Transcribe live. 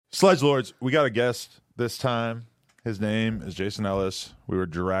Sledgelords, we got a guest this time. His name is Jason Ellis. We were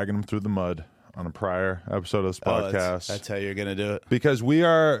dragging him through the mud on a prior episode of this podcast. That's how you're going to do it. Because we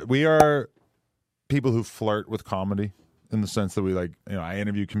are people who flirt with comedy in the sense that we I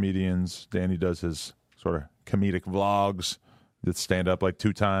interview comedians. Danny does his sort of comedic vlogs that stand up like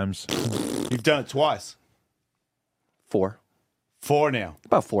 2 times. You've done it twice. 4 now.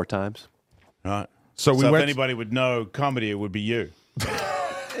 About 4 times. Right. So if anybody would know comedy, it would be you.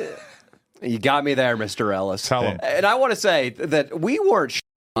 You got me there, Mr. Ellis. Tell him. And I want to say that we weren't.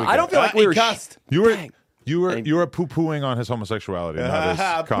 I don't feel like we were. Cussed. You were poo-pooing on his homosexuality, not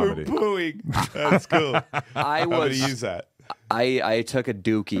his comedy. Poo-pooing. That's cool. I I'm going was. to use that. I took a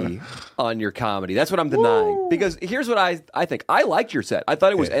dookie on your comedy. That's what I'm denying. Because here's what I think. I liked your set. I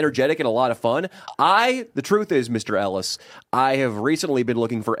thought it was energetic and a lot of fun. The truth is, Mr. Ellis, I have recently been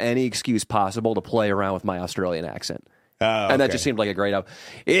looking for any excuse possible to play around with my Australian accent. And that just seemed like a great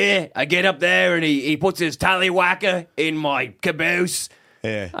I get up there and he puts his tallywhacker in my caboose.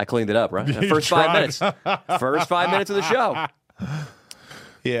 Yeah. I cleaned it up, right? First 5 minutes. First 5 minutes of the show.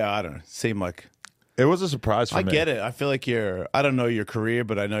 Yeah, I don't know. Seemed like... It was a surprise for me. I get it. I feel like I don't know your career,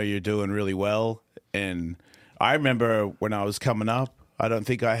 but I know you're doing really well. And I remember when I was coming up, I don't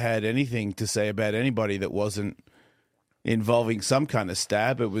think I had anything to say about anybody that wasn't involving some kind of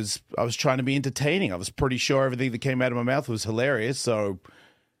stab. I was trying to be entertaining. I was pretty sure everything that came out of my mouth was hilarious. So,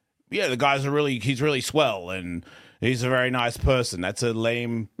 yeah, the guy's he's really swell and he's a very nice person. That's a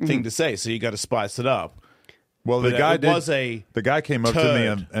lame thing to say. So you got to spice it up. Well, the guy came up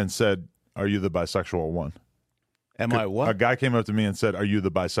to me and said, "Are you the bisexual one?" I what? A guy came up to me and said, "Are you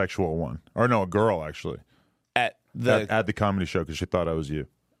the bisexual one?" Or no, a girl actually At the comedy show because she thought I was you.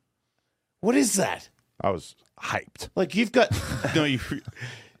 What is that? I was hyped. Like you've got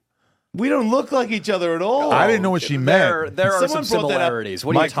we don't look like each other at all. I didn't know what she meant. There are Someone some brought that up. similarities.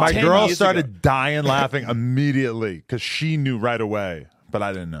 What are you My talking girl about? started dying laughing immediately because she knew right away, but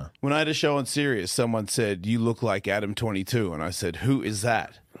I didn't know. When I had a show on Sirius, someone said, "You look like Adam 22," and I said, "Who is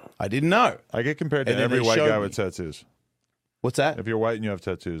that?" I didn't know. I get compared to And then every they white showed guy me. with tattoos. What's that? If you're white and you have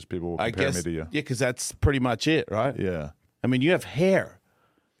tattoos, people will compare me to you. Yeah, because that's pretty much it, right? Yeah. I mean, you have hair.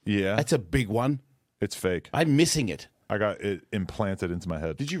 Yeah. That's a big one. It's fake. I'm missing it. I got it implanted into my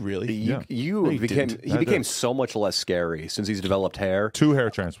head. Did you really? He became so much less scary since he's developed hair. 2 hair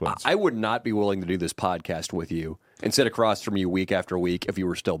transplants. I would not be willing to do this podcast with you and sit across from you week after week if you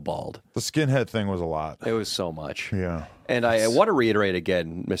were still bald. The skinhead thing was a lot. It was so much. Yeah. And I want to reiterate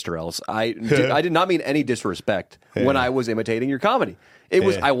again, Mr. Ellis, I did not mean any disrespect when I was imitating your comedy. It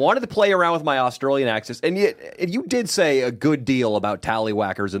was I wanted to play around with my Australian accents, and yet you did say a good deal about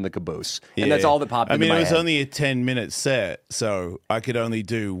tallywhackers in the caboose, and that's all that popped into my head. I mean, it was only a 10-minute set, so I could only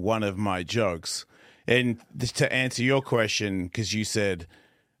do one of my jokes. And to answer your question, because you said,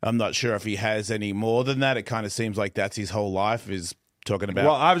 I'm not sure if he has any more than that, it kind of seems like that's his whole life is talking about.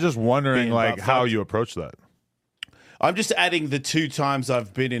 Well, I was just wondering being how you approach that. I'm just adding the 2 times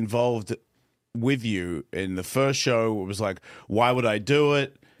I've been involved with you. In the first show, it was like, why would I do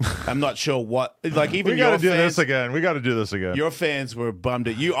it? I'm not sure what. Like even We got to do fans, this again. We got to do this again. Your fans were bummed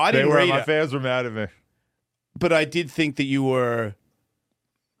at you. I They didn't were. read My it, fans were mad at me. but I did think that you were,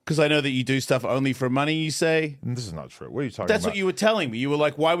 because I know that you do stuff only for money. You say This is not true. What are you talking about? that's what you were telling me. You were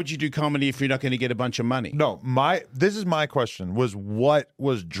like, why would you do comedy if you're not going to get a bunch of money? No, this is my question, was what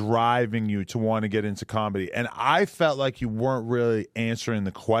was driving you to want to get into comedy? And I felt like you weren't really answering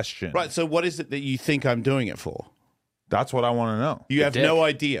the question. Right. So what is it that you think I'm doing it for? That's what I want to know. You have no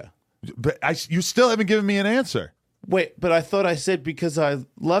idea. But you still haven't given me an answer. Wait, but I thought I said because I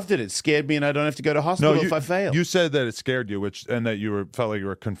loved it. It scared me and I don't have to go to hospital if I fail. You said that it scared you, and that you felt like you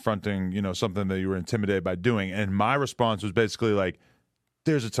were confronting, something that you were intimidated by doing. And my response was basically like,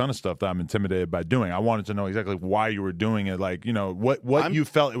 there's a ton of stuff that I'm intimidated by doing. I wanted to know exactly why you were doing it. Like, what you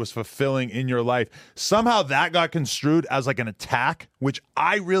felt it was fulfilling in your life. Somehow that got construed as like an attack, which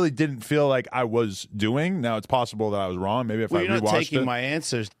I really didn't feel like I was doing. Now it's possible that I was wrong. Maybe if I you're rewatched not taking it. my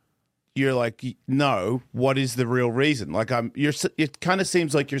answers. You're like, no, what is the real reason? Like it kind of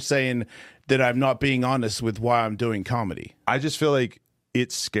seems like you're saying that I'm not being honest with why I'm doing comedy. I just feel like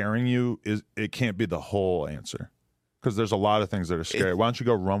it's scaring you. It can't be the whole answer. Because there's a lot of things that are scary. Why don't you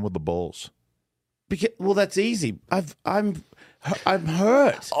go run with the bulls? Well, that's easy. I'm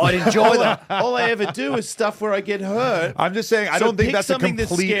hurt. I'd enjoy that. All I ever do is stuff where I get hurt. I'm just saying, I So don't think pick that's a something that's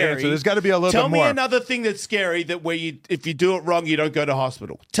complete scary. answer. There's got to be a little Tell bit more. me another thing that's scary that if you do it wrong, you don't go to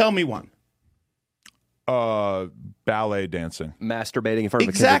hospital. Tell me one. Ballet dancing. Masturbating in front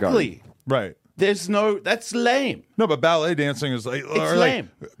of a kindergarten. Exactly. Right. That's lame. No, but ballet dancing is like, It's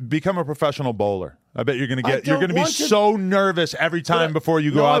lame. become a professional bowler. I bet you're going to I get. You're don't going to be want to- so nervous every time before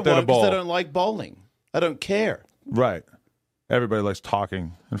you go out there to bowl. I don't like bowling. I don't care. Right. Everybody likes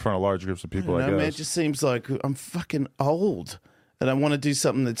talking in front of large groups of people. I guess. Man, it just seems like I'm fucking old, and I want to do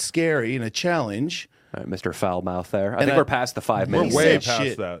something that's scary and a challenge. All right, Mr. Foulmouth there. I think we're past the 5 minutes. We're way said past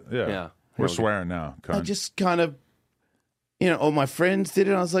shit. that. Yeah. We're swearing now. I Cunt. just kind of, all my friends did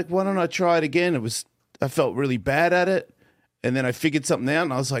it. And I was like, why don't I try it again? I felt really bad at it, and then I figured something out,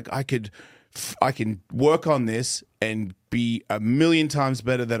 and I was like, I can work on this and be a million times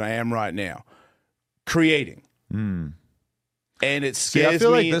better than I am right now, creating. And it scares me. I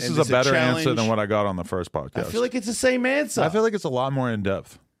feel like this and is a it's better challenge. answer than what I got on the first podcast. I feel like it's the same answer. I feel like it's a lot more in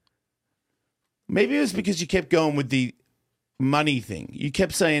depth. Maybe it was because you kept going with the money thing. You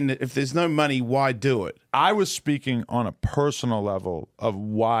kept saying that if there's no money, why do it? I was speaking on a personal level of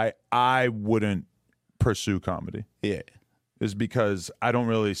why I wouldn't pursue comedy. Yeah. Is because I don't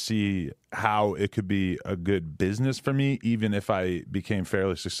really see how it could be a good business for me, even if I became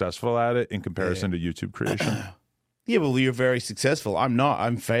fairly successful at it in comparison to YouTube creation. Yeah, well, you're very successful. I'm not.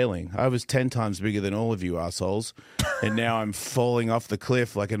 I'm failing. I was 10 times bigger than all of you assholes, and now I'm falling off the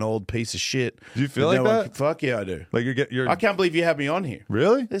cliff like an old piece of shit. Do you feel But like no one that? can- fuck yeah, I do. Like you're I can't believe you had me on here.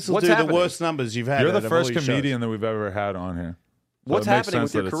 really? This will What's do happening? the worst numbers you've had. You're out the of all first your comedian shows. that we've ever had on here. What's happening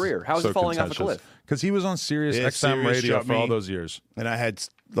with your career? How is it falling off a cliff? Because he was on Sirius Yeah, XM Sirius radio shot for all me. those years. And I had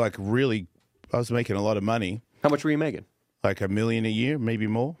I was making a lot of money, How much were you making? like $1 million a year, maybe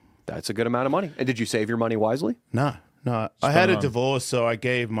more. That's a good amount of money. And did you save your money wisely? No. I had a on. divorce, so I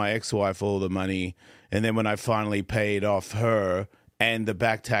gave my ex-wife all the money. And then when I finally paid off her and the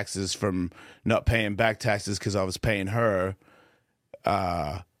back taxes from not paying back taxes because I was paying her,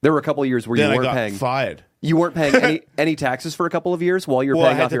 There were a couple of years where you then I weren't got paying. fired. You weren't paying any taxes for a couple of years while you were Well, I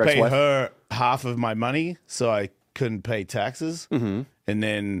paying had off to your pay ex-wife. her half of my money, so I couldn't pay taxes. Mm-hmm. And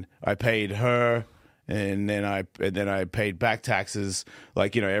then I paid her, and then I paid back taxes.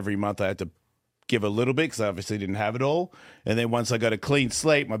 Like every month I had to give a little bit because I obviously didn't have it all. And then once I got a clean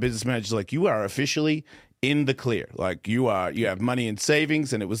slate, my business manager's like, "You are officially in the clear. Like you have money in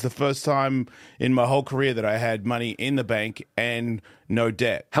savings." And it was the first time in my whole career that I had money in the bank and no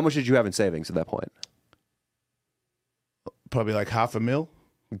debt. How much did you have in savings at that point? Probably like $500,000.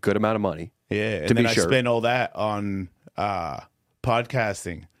 Good amount of money. Yeah, and To then be I sure. spent all that on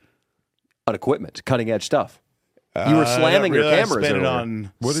podcasting. On equipment, cutting edge stuff. You were slamming your cameras. I spent it earlier.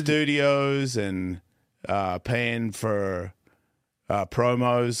 on studios and paying for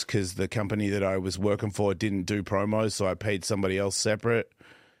promos because the company that I was working for didn't do promos, so I paid somebody else separate,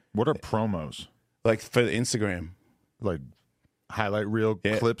 What are promos? like for Instagram. Like highlight reel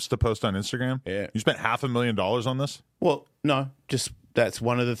clips to post on Instagram? Yeah. You spent $500,000 on this? Well, no, just that's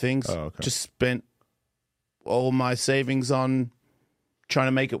one of the things. Oh, okay. Just spent all my savings on trying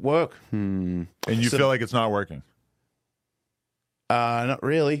to make it work. And you So- feel like it's not working? Not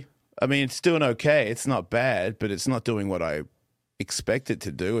really. I mean, it's doing okay. It's not bad, but it's not doing what I expect it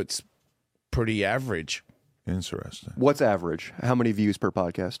to do. It's pretty average. Interesting. What's average? How many views per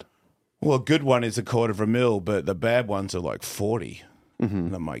podcast? Well, a good one is $250,000, but the bad ones are like 40.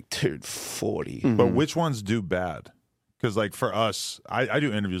 And I'm like, dude, 40. But which ones do bad? Because like for us, I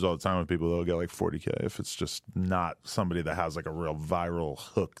do interviews all the time with people that'll get like 40K if it's just not somebody that has like a real viral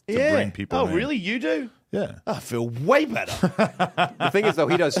hook to bring people in. Oh, really? You do? Yeah. I feel way better. The thing is, though,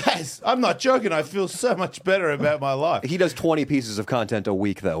 he does Yes, I'm not joking. I feel so much better about my life. 20 pieces of content a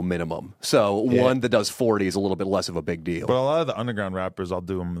week, though, minimum. So one that does 40 is a little bit less of a big deal. But a lot of the underground rappers, I'll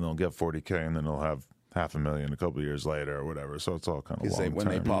do them and they'll get 40K and then they'll have $500,000 a couple of years later or whatever. So it's all kind of long when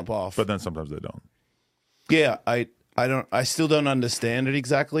they term. pop off. But then sometimes they don't. Yeah, I still don't understand it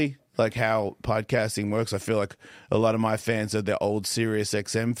exactly, like how podcasting works. I feel like a lot of my fans are the old Sirius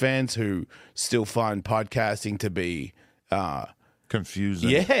XM fans who still find podcasting to be, Confusing.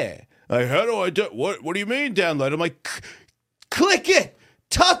 yeah. Like, how do I do? What do you mean download? I'm like, click it,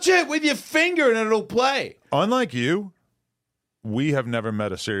 touch it with your finger, and it'll play. Unlike you, we have never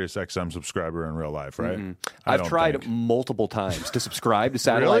met a Sirius XM subscriber in real life, right? I I've don't tried think. multiple times to subscribe to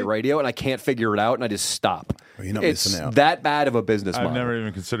satellite Really? radio, and I can't figure it out, and I just stop. you're not It's missing out. that bad of a business I've model. never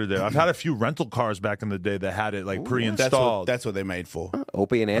even considered it. I've had a few rental cars back in the day that had it like pre-installed. That's what they're made for.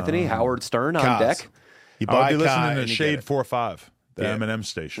 Opie and Anthony, Howard Stern on Cars. deck. You I would buy be a car listening to and you Shade get it. 4-5, the Yeah. M&M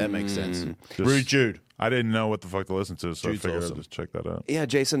station. That makes sense. Just- Rude Jude. I didn't know what the fuck to listen to, so Jude's I figured awesome. I'd just check that out. Yeah,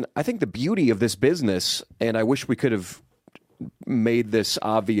 Jason, I think the beauty of this business, and I wish we could have made this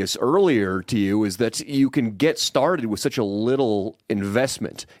obvious earlier to you is that you can get started with such a little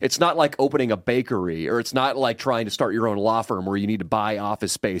investment. It's not like opening a bakery, or it's not like trying to start your own law firm where you need to buy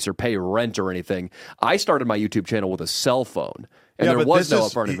office space or pay rent or anything. I started my YouTube channel with a cell phone. And there was no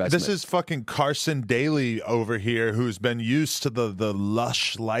upfront investment. This is fucking Carson Daly over here, who's been used to the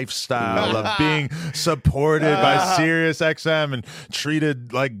lush lifestyle of being supported by Sirius XM and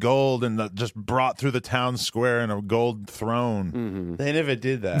treated like gold, and just brought through the town square in a gold throne. Mm-hmm. They never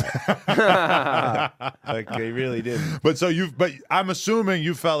did that. Like they really didn't. But I'm assuming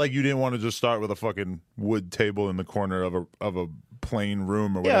you felt like you didn't want to just start with a fucking wood table in the corner of a plain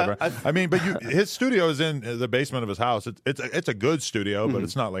room or whatever. But his studio is in the basement of his house. It's a good studio, but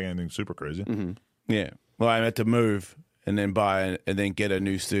it's not like anything super crazy. Mm-hmm. Yeah. Well, I had to move and then buy and then get a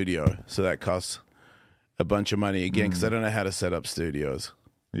new studio, so that costs a bunch of money again because I don't know how to set up studios.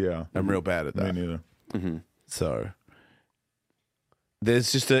 Yeah, I'm real bad at that. Me neither. Mm-hmm. So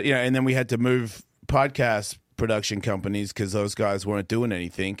there's just and then we had to move podcast production companies because those guys weren't doing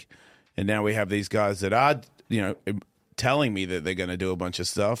anything, and now we have these guys that are telling me that they're going to do a bunch of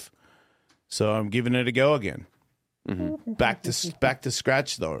stuff, so I'm giving it a go again. Mm-hmm. Back to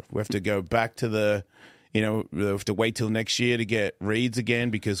scratch though. We have to go back to we have to wait till next year to get reads again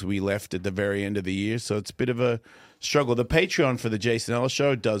because we left at the very end of the year, so it's a bit of a struggle. The Patreon for the Jason Ellis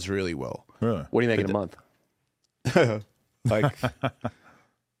Show does really well. Really? What do you make in a month? Like,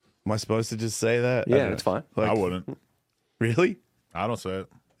 am I supposed to just say that? Yeah, it's fine. Like, I wouldn't. Really? I don't say it.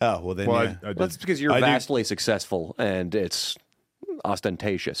 Oh, well then, Well, yeah. I did. That's because you're vastly successful and it's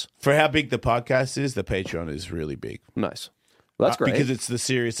ostentatious. For how big the podcast is, the Patreon is really big. Nice. Well, that's great. Because it's the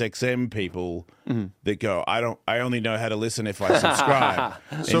Sirius XM people that go, I only know how to listen if I subscribe.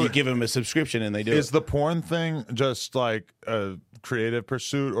 And you give them a subscription and they do it. Is the porn thing just like a creative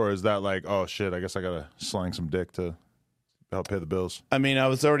pursuit, or is that like, oh shit, I guess I gotta slang some dick to help pay the bills? I mean, I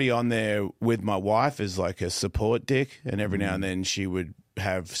was already on there with my wife as like a support dick, and every now and then she would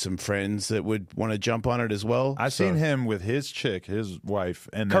have some friends that would want to jump on it as well. I've seen him with his chick, his wife,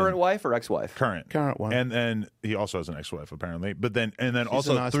 and current wife or ex-wife? Current one, and he also has an ex-wife apparently. But then She's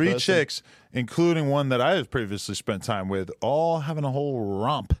also a nice 3 person. chicks, including one that I have previously spent time with, all having a whole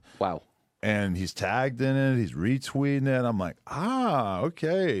romp. Wow. And he's tagged in it. He's retweeting it. I'm like,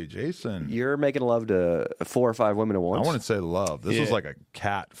 okay, Jason. You're making love to 4 or 5 women at once? I wouldn't say love. This was like a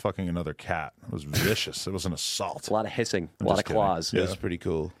cat fucking another cat. It was vicious. It was an assault. A lot of hissing, a I'm lot of just kidding. claws. Yeah, it's pretty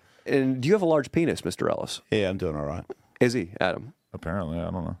cool. And do you have a large penis, Mr. Ellis? Yeah, I'm doing all right. Is he, Adam? Apparently, I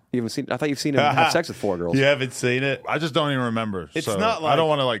don't know. You haven't seen? I thought you've seen him have sex with 4 girls. You haven't seen it? I just don't even remember. It's so not like- I don't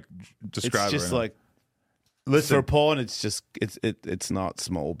want to like describe It's it. just right like, listen, for porn, it's just it's not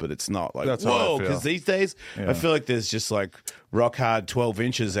small, but it's not like That's how I whoa. feel. Because these days, Yeah. I feel like there's just like rock hard 12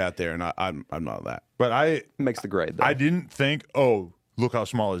 inches out there, and I'm not that. but I Makes the grade, though. I didn't think, oh, look how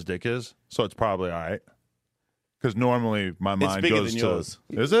small his dick is, so it's probably all right. Because normally my mind bigger goes than to, yours.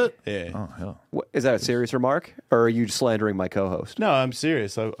 is it? Yeah. Oh hell. What, is that a serious remark, or are you slandering my co-host? No, I'm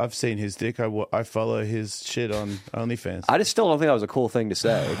serious. I've seen his dick. I follow his shit on OnlyFans. I just still don't think that was a cool thing to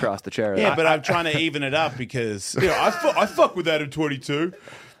say across the chair. Yeah, but I'm trying to even it up because I fuck with Adam 22.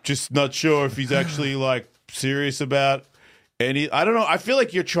 Just not sure if he's actually like serious about any. I don't know. I feel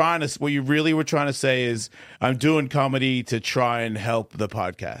like you're trying to. What you really were trying to say is I'm doing comedy to try and help the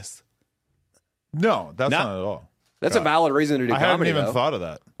podcast. No, that's No. not at all. That's a valid reason to do I hadn't comedy, even though. thought of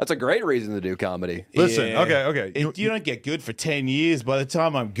that. That's a great reason to do comedy. Listen, Yeah. okay. You don't get good for 10 years. By the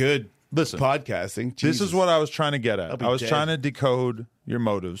time I'm good, Listen, podcasting. This Jesus. is what I was trying to get I'll at. be I was dead. trying to decode your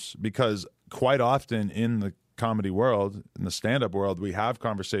motives because quite often in the comedy world, in the stand-up world, we have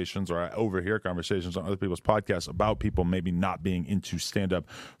conversations, or I overhear conversations on other people's podcasts about people maybe not being into stand-up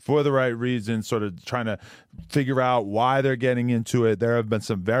for the right reasons, sort of trying to figure out why they're getting into it. There have been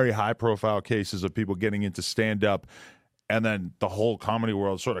some very high-profile cases of people getting into stand-up, and then the whole comedy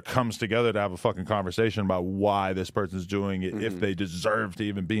world sort of comes together to have a fucking conversation about why this person's doing it, if they deserve to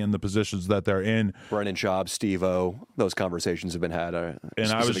even be in the positions that they're in. Brennan Schaub, Steve-O, those conversations have been had. And I was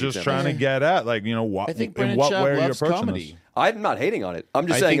specific just examples. trying to get at, like, you know, what, I think in Brennan what Schaub way are you loves approaching comedy. this? I'm not hating on it. I'm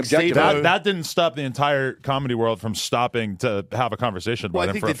just I saying think objectively. Steve-O- That didn't stop the entire comedy world from stopping to have a conversation about Well, I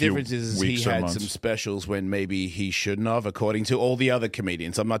him think for the a few difference is he weeks or had months. some specials when maybe he shouldn't have, according to all the other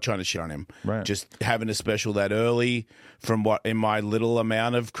comedians. I'm not trying to shit on him. Right. Just having a special that early, from what in my little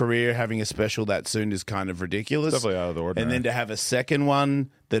amount of career, having a special that soon is kind of ridiculous. Definitely out of the ordinary. And then to have a second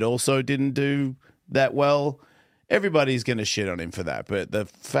one that also didn't do that well, everybody's going to shit on him for that. But the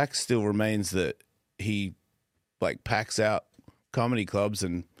fact still remains that he like packs out comedy clubs,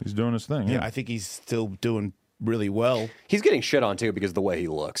 and He's doing his thing. yeah, Yeah, I think he's still doing really well. He's getting shit on, too, because of the way he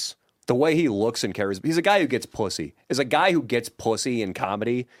looks. The way he looks and carries, he's a guy who gets pussy. As a guy who gets pussy in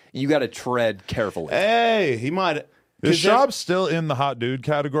comedy, you got to tread carefully. Hey, he might. Is Schaub still in the hot dude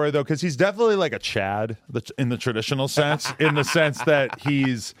category, though? Because he's definitely like a Chad in the traditional sense, in the sense that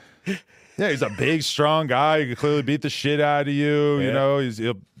he's a big, strong guy. He can clearly beat the shit out of you. Yeah. You know, he's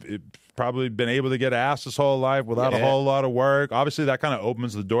probably been able to get ass his whole life without a whole lot of work. Obviously, that kind of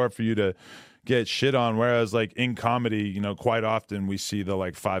opens the door for you to get shit on. Whereas, like in comedy, you know, quite often we see the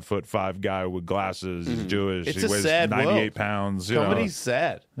like 5'5" guy with glasses. He's Jewish. It's he a weighs sad 98 world. pounds. Comedy's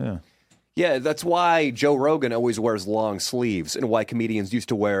sad. Yeah. Yeah, that's why Joe Rogan always wears long sleeves and why comedians used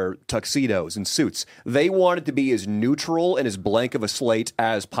to wear tuxedos and suits. They wanted to be as neutral and as blank of a slate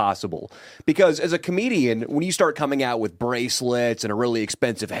as possible. Because as a comedian, when you start coming out with bracelets and a really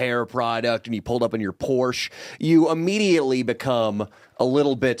expensive hair product and you pulled up in your Porsche, you immediately become a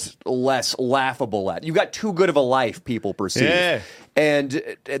little bit less laughable at. You got too good of a life, people perceive. Yeah. And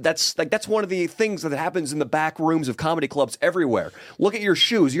that's one of the things that happens in the back rooms of comedy clubs everywhere. Look at your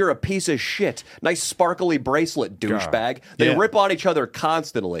shoes. You're a piece of shit. Nice sparkly bracelet, douchebag. They rip on each other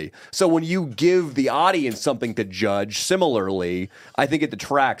constantly. So when you give the audience something to judge, similarly, I think it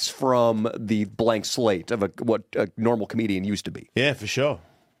detracts from the blank slate of what a normal comedian used to be. Yeah, for sure.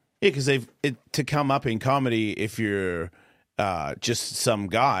 Yeah, because to come up in comedy, if you're just some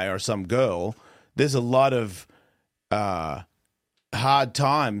guy or some girl, there's a lot of hard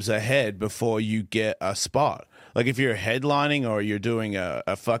times ahead before you get a spot. Like if you're headlining or you're doing a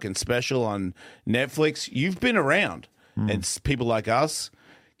fucking special on Netflix, you've been around, and people like us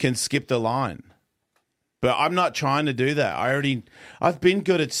can skip the line. But I'm not trying to do that. I've been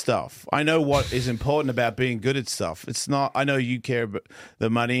good at stuff. I know what is important about being good at stuff. It's not, I know you care about the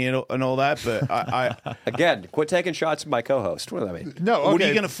money and all that, but I Again, quit taking shots at my co-host. What does that mean? No, okay. What are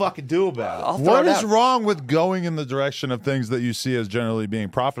you going to fucking do about it? I'll throw What it is out. wrong with going in the direction of things that you see as generally being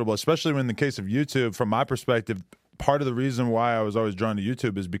profitable, especially when in the case of YouTube, from my perspective, part of the reason why I was always drawn to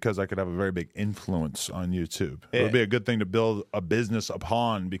YouTube is because I could have a very big influence on YouTube. It would be a good thing to build a business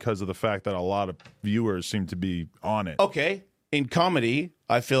upon because of the fact that a lot of viewers seem to be on it. Okay. In comedy,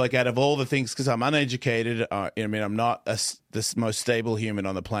 I feel like out of all the things, because I'm uneducated, I'm not the most stable human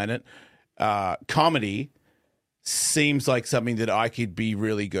on the planet, comedy seems like something that I could be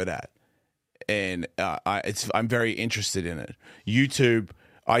really good at. And I'm very interested in it. YouTube,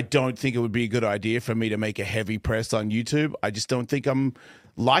 I don't think it would be a good idea for me to make a heavy press on YouTube. I just don't think I'm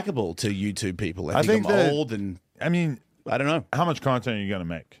likable to YouTube people. I think I'm old and I mean, I don't know. how much content are you going to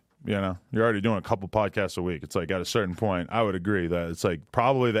make? You know, you're already doing a couple podcasts a week. It's like at a certain point, I would agree that it's like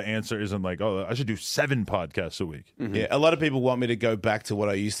probably the answer isn't like, oh, I should do 7 podcasts a week. Mm-hmm. Yeah, a lot of people want me to go back to what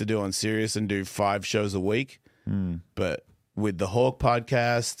I used to do on Sirius and do 5 shows a week. But with the Hawk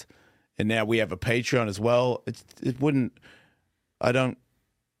podcast, and now we have a Patreon as well, it wouldn't. I don't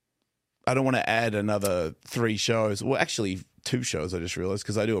want to add another 3 shows. Well, actually, 2 shows, I just realized,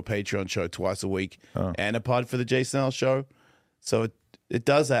 because I do a Patreon show twice a week and a pod for the Jason Ellis show. So it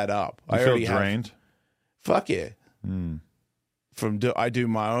does add up. You feel drained? Fuck yeah. I do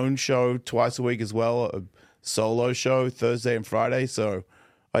my own show twice a week as well, a solo show Thursday and Friday. So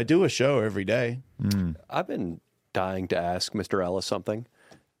I do a show every day. I've been dying to ask Mr. Ellis something.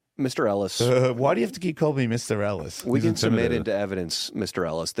 Mr. Ellis. Why do you have to keep calling me Mr. Ellis? We He's can submit intimidated. into evidence, Mr.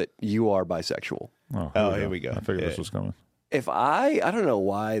 Ellis, that you are bisexual. Oh, Here we go. I figured Yeah. this was coming. If I don't know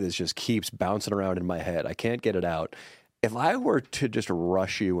why this just keeps bouncing around in my head. I can't get it out. If I were to just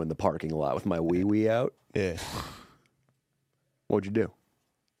rush you in the parking lot with my wee-wee out, Yeah. what'd you do?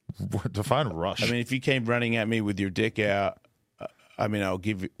 Define rush. I mean, if you came running at me with your dick out, I'll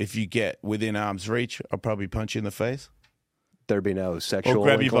give you, if you get within arm's reach, I'll probably punch you in the face. There'd be no sexual Or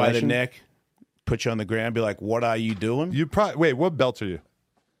grab you by the inclination? neck, put you on the ground, be like, what are you doing? you probably wait. What belt are you?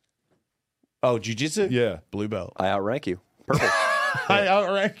 Oh, jiu-jitsu? Yeah, Blue belt. I outrank you. Purple. I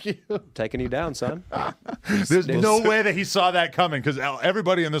outrank you. Taking you down, son. There's no way that he saw that coming because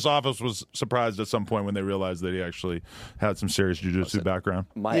everybody in this office was surprised at some point when they realized that he actually had some serious jiu-jitsu background.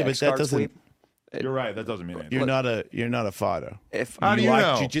 My Yeah, but that X-guard doesn't- sweep. You're right. That doesn't mean anything. You're not a fighter. If How do you like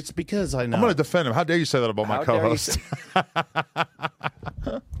know? jiu-jitsu because I know. I'm going to defend him. How dare you say that about my How dare you co-host?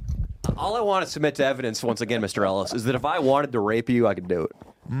 all I want to submit to evidence, once again, Mr. Ellis, is that if I wanted to rape you, I could do it.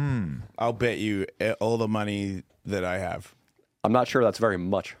 I'll bet you all the money that I have. I'm not sure that's very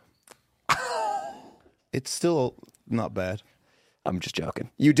much. It's still not bad. I'm just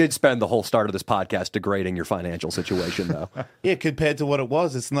joking. You did spend the whole start of this podcast degrading your financial situation, though. Yeah, compared to what it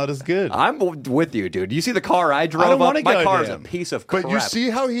was, it's not as good. I'm with you, dude. You see the car I drove I don't up? wanna My go car is there. a piece of crap. But you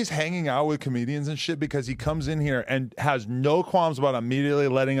see how he's hanging out with comedians and shit because he comes in here and has no qualms about immediately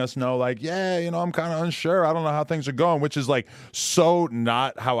letting us know, like, yeah, you know, I'm kind of unsure. I don't know how things are going, which is like so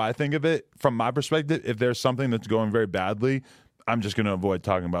not how I think of it from my perspective. If there's something that's going very badly, I'm just going to avoid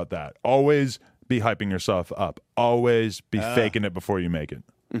talking about that. Always be hyping yourself up. Always be faking it before you make it.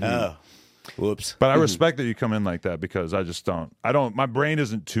 Oh, whoops. But I respect that you come in like that because I just don't. My brain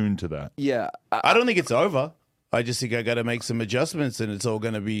isn't tuned to that. Yeah. I don't think it's over. I just think I got to make some adjustments, and it's all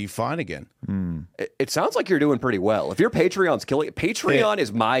going to be fine again. It sounds like you're doing pretty well. If your Patreon's killing it, Patreon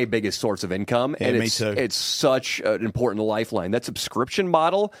is my biggest source of income, and me too. it's such an important lifeline. That subscription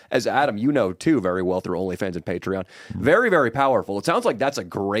model, as Adam, you know too very well through OnlyFans and Patreon, very, very powerful. It sounds like that's a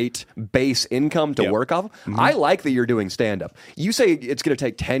great base income to work off. I like that you're doing stand-up. You say it's going to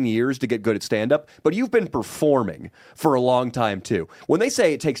take 10 years to get good at stand-up, but you've been performing for a long time too. When they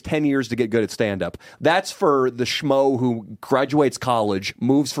say it takes 10 years to get good at stand-up, that's for the schmo who graduates college,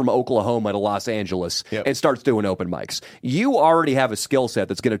 moves from Oklahoma to Los Angeles, and starts doing open mics. You already have a skill set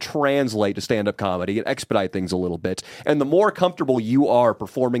that's going to translate to stand-up comedy and expedite things a little bit. And the more comfortable you are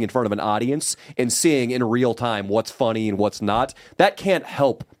performing in front of an audience and seeing in real time what's funny and what's not, that can't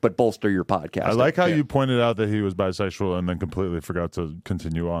help but bolster your podcast. I like how you pointed out that he was bisexual and then completely forgot to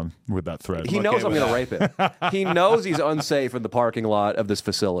continue on with that thread. He knows I'm going to rape him. He knows he's unsafe in the parking lot of this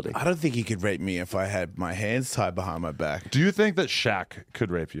facility. I don't think he could rape me if I had my hands tied behind my back. Do you think that Shaq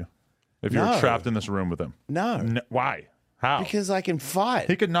could rape you if you were trapped in this room with him? No. Why? How? Because I can fight.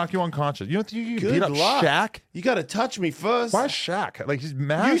 He could knock you unconscious. You don't think you could Good beat up luck. Shaq? You got to touch me first. Why Shaq? Like, he's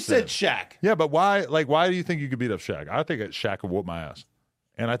massive. You said Shaq. Yeah, but why? Like, why do you think you could beat up Shaq? I think that Shaq would whoop my ass.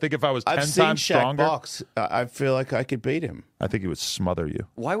 And I think if I was 10 I've seen times Shaq stronger, box. I feel like I could beat him. I think he would smother you.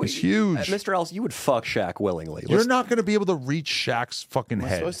 Why would He's huge. Mr. Ellis, you would fuck Shaq willingly. You're not going to be able to reach Shaq's fucking Am I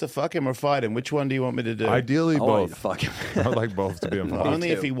head. supposed to fuck him or fight him? Which one do you want me to do? Ideally, I want you to both. fuck him. I would like both to be involved. Only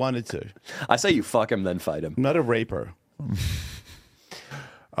if too. he wanted to. I say you fuck him, then fight him. I'm not a raper.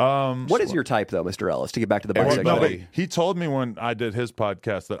 What is your type, though, Mr. Ellis, to get back to the Well, bisexual? no, but Everybody. he told me when I did his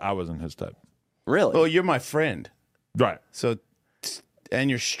podcast that I wasn't his type. Really? Well, you're my friend. Right. So, and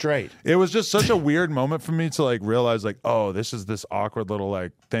you're straight. It was just such a weird moment for me to like realize like, oh, this is this awkward little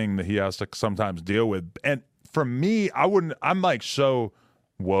like thing that he has to sometimes deal with. And for me, I'm like so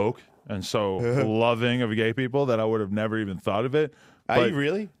woke and so loving of gay people that I would have never even thought of it. Are But you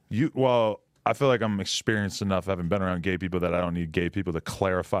really? Well, I feel like I'm experienced enough having been around gay people that I don't need gay people to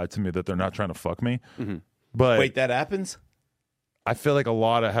clarify to me that they're not trying to fuck me. But Wait, that happens? I feel like a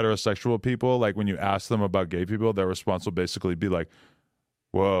lot of heterosexual people, like when you ask them about gay people, their response will basically be like,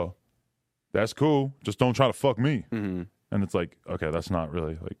 well, that's cool. Just don't try to fuck me. And it's like, okay, that's not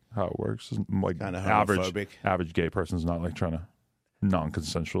really like how it works. Like Kinda homophobic. average gay person's not like trying to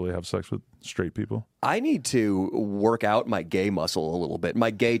non-consensually have sex with straight people. I need to work out my gay muscle a little bit,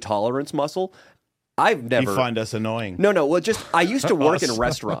 my gay tolerance muscle. I've never. You find us annoying. No. Well, just I used to work in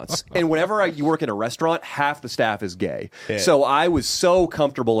restaurants, and whenever you work in a restaurant, half the staff is gay. Yeah. So I was so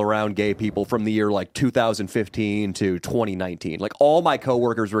comfortable around gay people from the year like 2015 to 2019. Like all my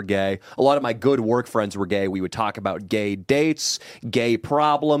coworkers were gay. A lot of my good work friends were gay. We would talk about gay dates, gay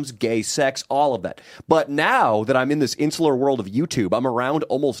problems, gay sex, all of that. But now that I'm in this insular world of YouTube, I'm around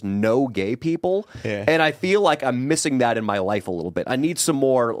almost no gay people, and I feel like I'm missing that in my life a little bit. I need some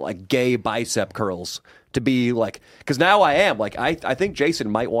more like gay bicep curls. To be like, because now I am like, I think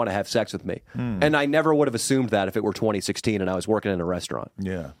Jason might want to have sex with me, and I never would have assumed that if it were 2016 and I was working in a restaurant.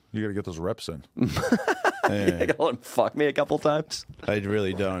 Yeah, you got to get those reps in. You gotta let him fuck me a couple times. I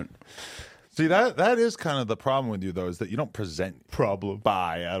really don't. See, that is kind of the problem with you, though, is that you don't present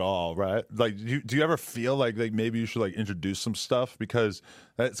bi at all, right? Like, do you ever feel like maybe you should like introduce some stuff because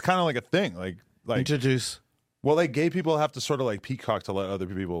it's kind of like a thing, like Introduce. Well, like gay people have to sort of like peacock to let other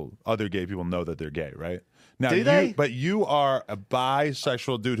gay people know that they're gay, right? Now, Do they? But you are a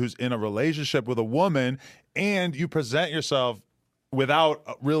bisexual dude who's in a relationship with a woman, and you present yourself without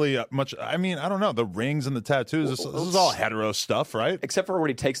really much. I mean, I don't know, the rings and the tattoos. This is all hetero stuff, right? Except for when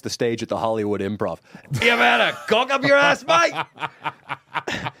he takes the stage at the Hollywood Improv. You better cock up your ass, mate.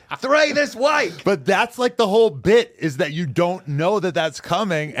 3 this way. But that's like the whole bit is that you don't know that that's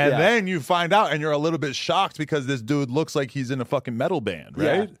coming, and then you find out, and you're a little bit shocked because this dude looks like he's in a fucking metal band,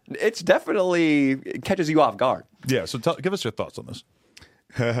 right? Yeah. It's definitely it catches you off guard. Yeah. So give us your thoughts on this.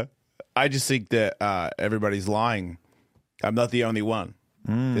 I just think that everybody's lying. I'm not the only one.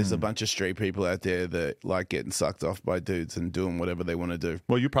 There's a bunch of straight people out there that like getting sucked off by dudes and doing whatever they want to do.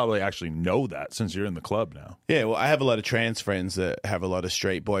 Well, you probably actually know that since you're in the club now. Yeah, well, I have a lot of trans friends that have a lot of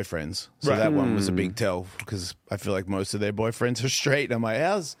straight boyfriends. So that one was a big tell because I feel like most of their boyfriends are straight. And I'm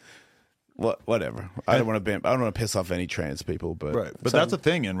like, whatever. I don't want to piss off any trans people, but But that's a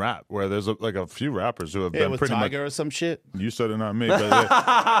thing in rap where there's like a few rappers who have been with pretty Tiger much. or some shit. You said it, not me. But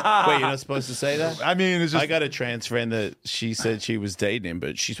Wait, you're not supposed to say that? I mean, it's just I got a trans friend that she said she was dating him,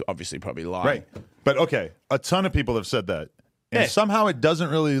 but she's obviously probably lying. right. But okay, a ton of people have said that, and somehow it doesn't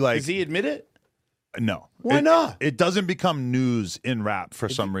really like. Does he admit it? No, Why not? It doesn't become news in rap for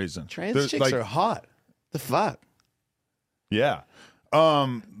some reason. Trans chicks are hot. The fuck? Yeah.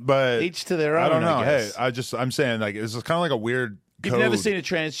 But Each to their own. I don't know. guess. Hey, I'm saying like it's kind of like a weird. You've never seen a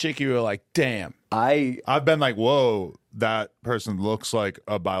trans chick, you were like, damn. I've been like, whoa, that person looks like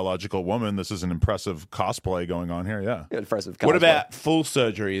a biological woman. This is an impressive cosplay going on here. Yeah. Impressive. What cosplay. about full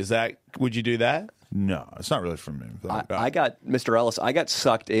surgery? Would you do that? No, it's not really for me. I got Mr. Ellis. I got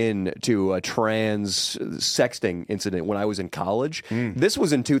sucked into a trans sexting incident when I was in college. This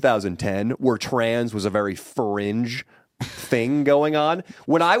was in 2010, where trans was a very fringe thing going on.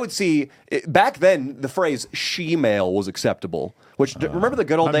 When I would see back then, the phrase "she-male" was acceptable. Which remember the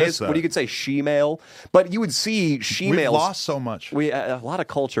good old days when you could say "she-male," but you would see she-males. We've lost so much. A lot of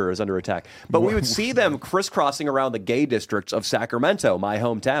culture is under attack, but we would see them crisscrossing around the gay districts of Sacramento, my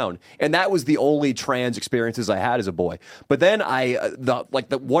hometown, and that was the only trans experiences I had as a boy. But then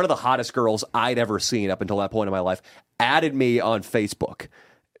one of the hottest girls I'd ever seen up until that point in my life added me on Facebook.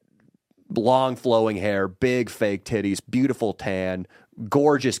 Long flowing hair, big fake titties, beautiful tan,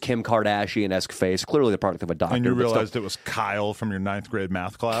 gorgeous Kim Kardashian-esque face, clearly the product of a doctor. And you realized it was Kyle from your 9th grade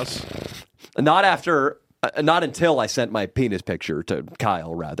math class? Not until I sent my penis picture to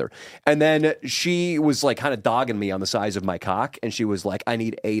Kyle, rather. And then she was like kind of dogging me on the size of my cock, and she was like, I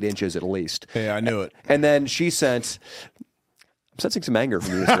need 8 inches at least. Yeah, I knew it. And then she sent... I'm sensing some anger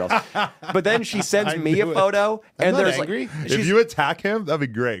from you, Mr. Ellis. But then she sends me a photo, and there's angry. If you attack him, that'd be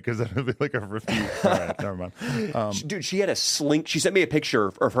great because that'd be like a refute. All right, never mind. Dude, she had a slink. She sent me a picture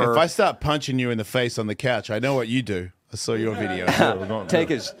of her. If I start punching you in the face on the couch, I know what you do. I saw your video.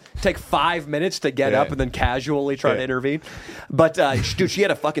 Take 5 minutes to get up and then casually try to intervene. But dude, she had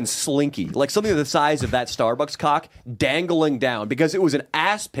a fucking slinky, like something the size of that Starbucks cock, dangling down because it was an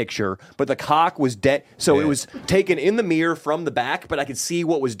ass picture, but the cock was dead. So it was taken in the mirror from the back, but I could see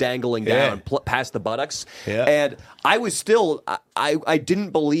what was dangling down past the buttocks. Yeah. And I was still, I didn't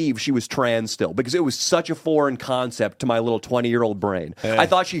believe she was trans still because it was such a foreign concept to my little 20-year-old brain. Yeah. I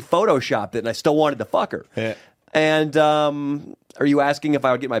thought she photoshopped it, and I still wanted to fuck her. Yeah. And are you asking if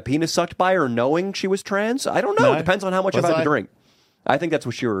I would get my penis sucked by her knowing she was trans? I don't know. No. It depends on how much I've had to drink. I think that's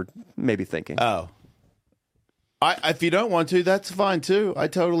what you were maybe thinking. Oh. If you don't want to, that's fine too. I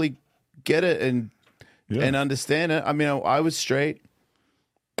totally get it and understand it. I mean, I was straight.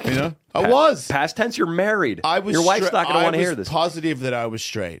 You know? I was. Past tense, you're married. I was Your wife's not going to want to hear this. I was positive that I was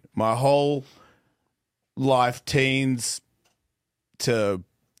straight. My whole life, teens to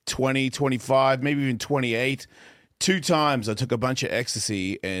 20, 25, maybe even 28. 2 times I took a bunch of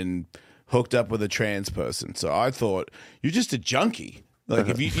ecstasy and hooked up with a trans person. So I thought, you're just a junkie. Like,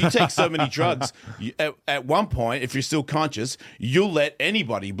 if you take so many drugs, at one point, if you're still conscious, you'll let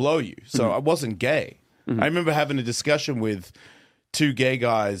anybody blow you. So I wasn't gay. I remember having a discussion with 2 gay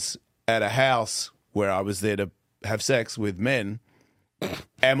guys at a house where I was there to have sex with men.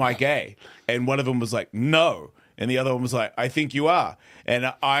 Am I gay? And one of them was like, no. And the other one was like, I think you are.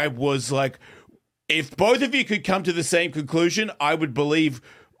 And I was like, if both of you could come to the same conclusion, I would believe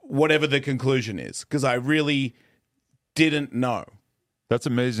whatever the conclusion is, because I really didn't know. That's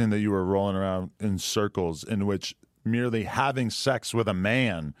amazing that you were rolling around in circles in which merely having sex with a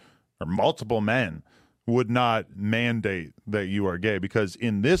man or multiple men would not mandate that you are gay, because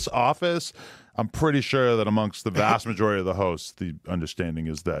in this office, I'm pretty sure that amongst the vast majority of the hosts, the understanding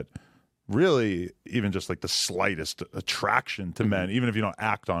is that really even just like the slightest attraction to men, even if you don't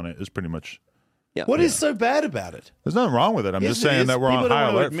act on it, is pretty much... Yeah. What is so bad about it? There's nothing wrong with it. I'm just saying that we're on high alert for it. People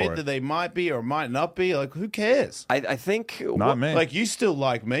don't want to admit that they might be or might not be. Like, who cares? I think... Not me. Like, you still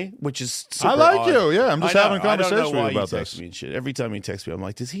like me, which is super I like odd. you, yeah. I'm just having a conversation with you about this. Me and shit. Every time he texts me, I'm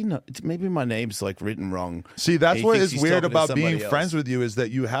like, does he know? Maybe my name's like written wrong. See, that's what is weird about being friends with you, is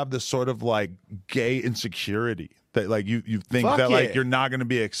that you have this sort of like gay insecurity. That like you think that like you're not going to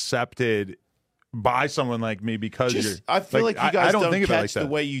be accepted by someone like me because you're... I feel like you guys don't catch the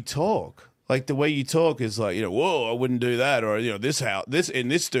way you talk. like the way you talk is like, whoa, I wouldn't do that, or in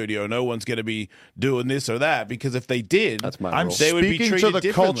this studio, no one's going to be doing this or that, because if they did, that's my I'm rule. they would be speaking treated to the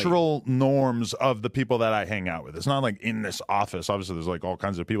differently. cultural norms of the people that I hang out with. It's not like in this office. Obviously, there's like all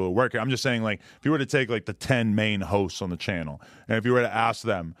kinds of people who work here. I'm just saying, like, if you were to take like the 10 main hosts on the channel, and if you were to ask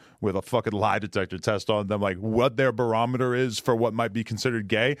them with a fucking lie detector test on them, like what their barometer is for what might be considered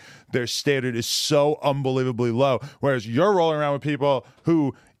gay, their standard is so unbelievably low. Whereas you're rolling around with people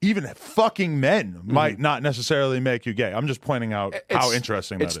who, even fucking men, might not necessarily make you gay. I'm just pointing out how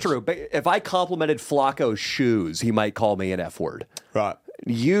interesting that is. It's true. But if I complimented Flacco's shoes, he might call me an F word. Right.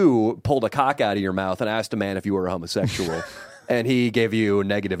 You pulled a cock out of your mouth and asked a man if you were a homosexual, and he gave you a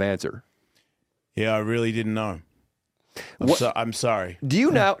negative answer. Yeah, I really didn't know. I'm sorry. Do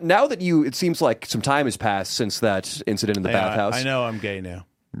you now that it seems like some time has passed since that incident in the bathhouse. I know I'm gay now.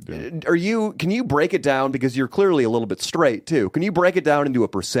 Can you break it down, because you're clearly a little bit straight too? Can you break it down into a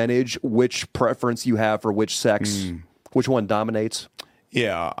percentage, which preference you have for which sex, which one dominates?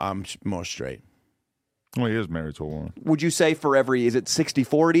 Yeah, I'm more straight. Well, he is married to a woman. Would you say is it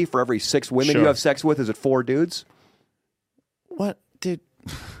 60-40? For every 6 women you have sex with, is it 4 dudes? What, dude?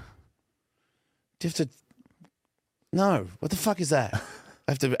 Do you have to? No. What the fuck is that?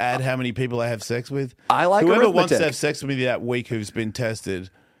 I have to add how many people I have sex with? I like whoever arithmetic. wants to have sex with me that week who's been tested.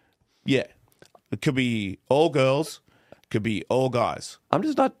 Yeah, it could be all girls, could be all guys. I'm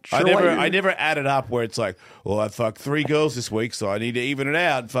just not sure. I never added up where it's like, well, I fucked 3 girls this week, so I need to even it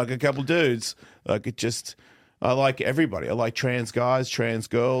out. Fuck a couple dudes. Like I like everybody. I like trans guys, trans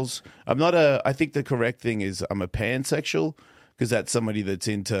girls. I think the correct thing is I'm a pansexual, because that's somebody that's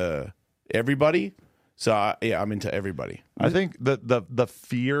into everybody. So I'm into everybody. I think that the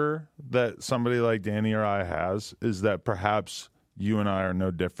fear that somebody like Danny or I has is that perhaps you and I are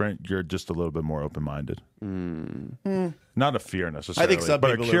no different. You're just a little bit more open-minded. Not a fear necessarily,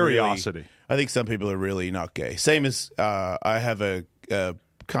 but a curiosity. I think some people are really not gay. Same as I have a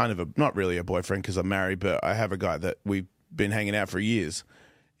kind of not really a boyfriend because I'm married, but I have a guy that we've been hanging out for years,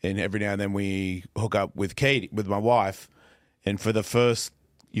 and every now and then we hook up with my wife, and for the first.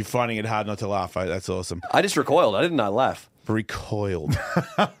 You're finding it hard not to laugh. That's awesome. I just recoiled. I did not laugh. Recoiled.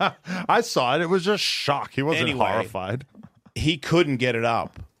 I saw it. It was just shock. He wasn't horrified. He couldn't get it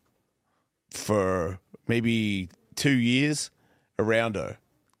up for maybe 2 years around her.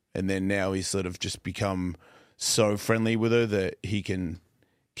 And then now he's sort of just become so friendly with her that he can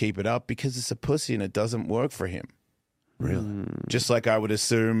keep it up because it's a pussy and it doesn't work for him. Really? Just like I would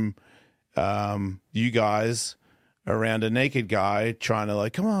assume you guys around a naked guy trying to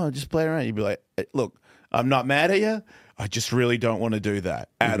like, come on, just play around. You'd be like, look, I'm not mad at you. I just really don't want to do that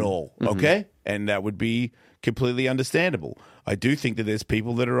at all. Okay? And that would be completely understandable. I do think that there's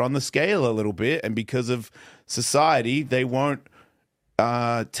people that are on the scale a little bit, and because of society, they won't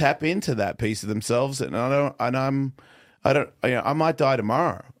tap into that piece of themselves. And I might die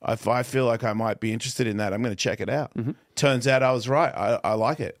tomorrow. If I feel like I might be interested in that, I'm going to check it out. Turns out I was right. I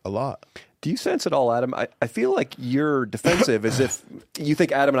like it a lot. Do you sense it all, Adam? I feel like you're defensive, as if you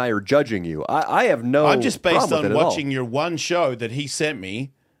think Adam and I are judging you. I have no. I'm just based problem with on it watching your one show that he sent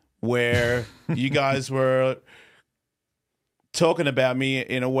me, where you guys were talking about me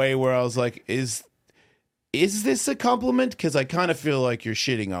in a way where I was like, "Is this a compliment?" Because I kind of feel like you're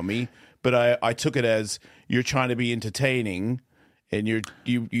shitting on me, but I took it as you're trying to be entertaining, and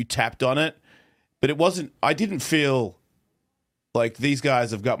you tapped on it, but it wasn't. I didn't feel like these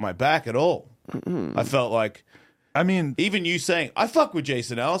guys have got my back at all. I felt like, I mean, even you saying, I fuck with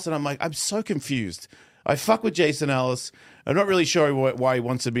Jason Ellis, and I'm like, I'm so confused. I fuck with Jason Ellis. I'm not really sure why he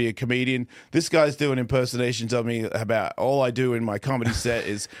wants to be a comedian. This guy's doing impersonations of me about all I do in my comedy set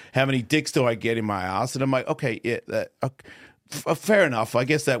is how many dicks do I get in my ass. And I'm like, okay, yeah, fair enough. I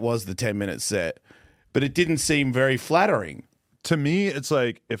guess that was the 10-minute set. But it didn't seem very flattering. To me, it's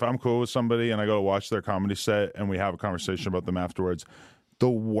like if I'm cool with somebody and I go to watch their comedy set and we have a conversation about them afterwards,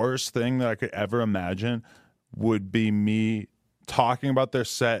 the worst thing that I could ever imagine would be me talking about their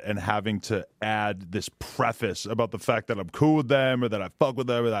set and having to add this preface about the fact that I'm cool with them or that I fuck with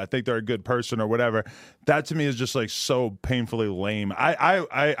them or that I think they're a good person or whatever. That to me is just like so painfully lame.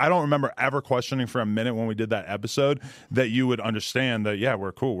 I don't remember ever questioning for a minute when we did that episode that you would understand that, yeah,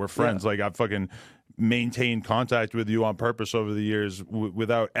 we're cool, we're friends. Like I've fucking maintained contact with you on purpose over the years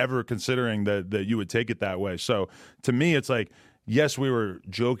without ever considering that you would take it that way. So to me, it's like, yes, we were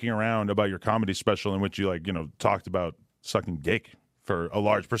joking around about your comedy special in which you talked about sucking dick for a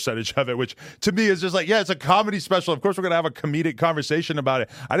large percentage of it, which to me is just like, yeah, it's a comedy special. Of course, we're going to have a comedic conversation about it.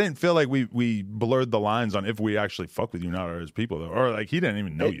 I didn't feel like we blurred the lines on if we actually fuck with you now or as people, though. Or like he didn't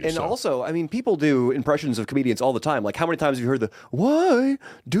even know you. And so. also, I mean, people do impressions of comedians all the time. Like, how many times have you heard the, why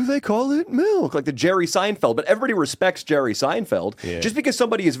do they call it milk? Like the Jerry Seinfeld. But everybody respects Jerry Seinfeld. Yeah. Just because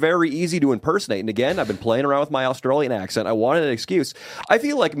somebody is very easy to impersonate. And again, I've been playing around with my Australian accent. I wanted an excuse. I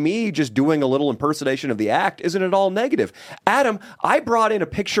feel like me just doing a little impersonation of the act isn't at all negative. Adam, I brought in a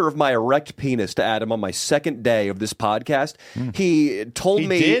picture of my erect penis to Adam on my second day of this podcast. He told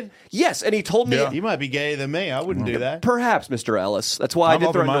me... did? Yes, and he told me... You might be gayer than me. I wouldn't do that. Perhaps, Mr. Ellis. That's why I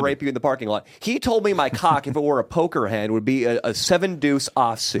did threaten to rape you in the parking lot. He told me my cock, if it were a poker hand, would be a 7-deuce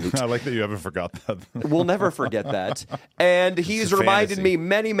offsuit. I like that you haven't forgot that. We'll never forget that. And he's reminded me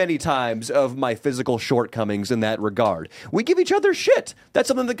many, many times of my physical shortcomings in that regard. We give each other shit. That's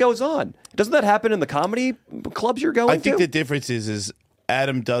something that goes on. Doesn't that happen in the comedy clubs you're going to? I think the difference is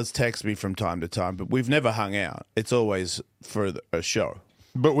Adam does text me from time to time, but we've never hung out. It's always for a show.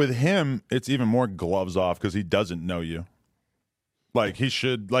 But with him, it's even more gloves off because he doesn't know you. Like he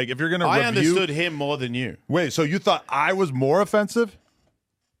should. Like if you're gonna, I understood him more than you. Wait, so you thought I was more offensive?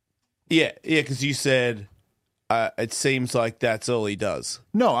 Yeah, because you said it seems like that's all he does.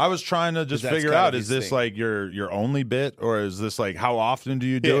 No, I was trying to just figure out: is this thing. like your only bit, or is this like how often do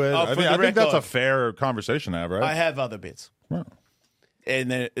you do it? Oh, I think that's a fair conversation to have, right? I have other bits, and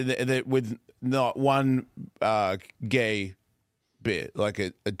then with not one gay bit, like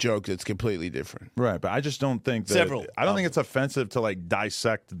a joke that's completely different. Right, but I just don't think that I don't think it's offensive to like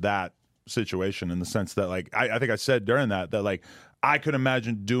dissect that situation in the sense that like I think I said during that like I could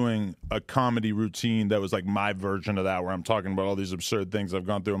imagine doing a comedy routine that was like my version of that where I'm talking about all these absurd things I've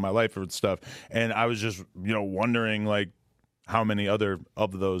gone through in my life and stuff, and I was just wondering like how many other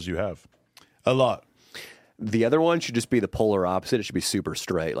of those you have. A lot. The other one should just be the polar opposite. It should be super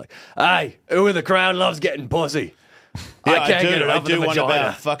straight. Like, hey, who in the crowd loves getting pussy? Yeah, I can't get enough of the one vagina.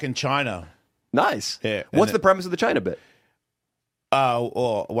 about fucking China. Nice. Yeah. What's the premise of the China bit?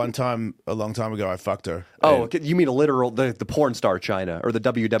 One time, a long time ago, I fucked her. Oh, you mean a literal, the porn star China, or the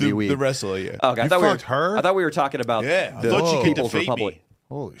WWE? The wrestler, yeah. Okay, You fucked her? I thought we were talking about Yeah, I the thought she could people for defeat public. me.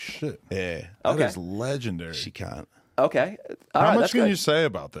 Holy shit! Yeah. That Okay. is legendary. She can't. Okay. All How right, much that's can good. you say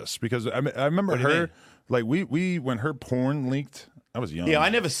about this? Because I remember do you her, mean? like we when her porn leaked, I was young. Yeah, I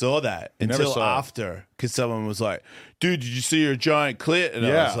never saw that never until saw it. after, because someone was like, dude, did you see her giant clit? And I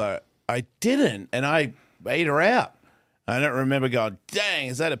Yeah. was like, I didn't. And I ate her out. I don't remember going, dang,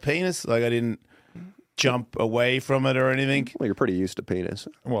 is that a penis? Like I didn't jump away from it or anything. Well, you're pretty used to penis.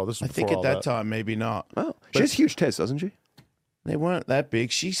 Well, this was I think before at all that time, maybe not. Oh, she has huge tits, doesn't she? They weren't that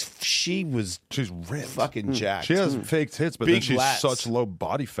big. She was She's ripped. fucking jacked. She has fake tits, but then Big she's lats. such low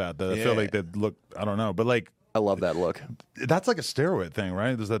body fat that I feel Yeah. like they look. I don't know, but like I love that look. that's like a steroid thing,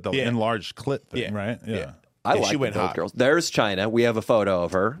 right? There's that the Yeah. enlarged clit thing, Yeah. right? Yeah. I Yeah, like she went both hot. girls. There's China. We have a photo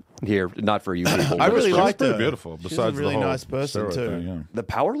of her here, not for you people. I but really She's liked pretty her. beautiful. She's Besides a really the whole nice person, steroid too. thing, yeah. The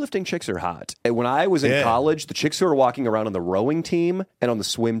powerlifting chicks are hot. And when I was in Yeah. college, the chicks who were walking around on the rowing team and on the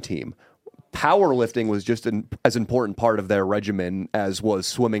swim team, powerlifting was just as important part of their regimen as was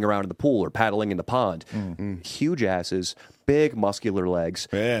swimming around in the pool or paddling in the pond. Huge asses, big muscular legs,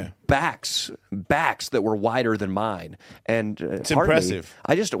 Yeah. backs that were wider than mine. And it's impressive.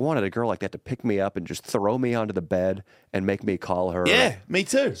 I just wanted a girl like that to pick me up and just throw me onto the bed and make me call her Yeah, me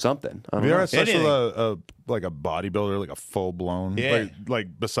too. something. I Have don't you know. ever had sex with Anything. like a bodybuilder, like a full blown, Yeah.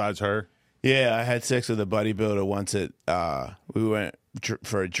 like besides her? Yeah, I had sex with a bodybuilder once at we went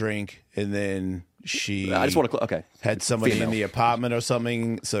for a drink, and then she I just want to. Okay. had somebody Female. in the apartment or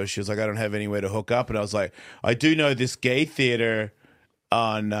something. So she was like, I don't have anywhere to hook up. And I was like, I do know this gay theater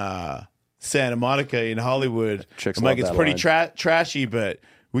on Santa Monica in Hollywood. Chicks I'm like, love it's that pretty line. trashy, but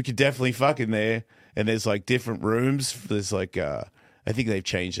we could definitely fuck in there. And there's like different rooms. There's like, I think they've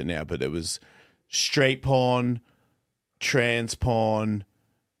changed it now, but it was straight porn, trans porn,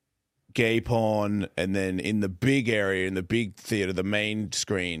 gay porn, and then in the big area, in the big theater, the main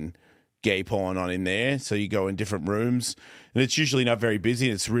screen, gay porn on in there. So you go in different rooms, and it's usually not very busy.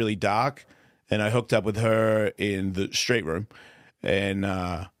 It's really dark. And I hooked up with her in the straight room, and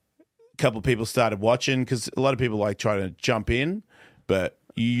a couple of people started watching because a lot of people like trying to jump in, but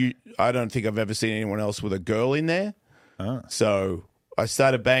I don't think I've ever seen anyone else with a girl in there. So I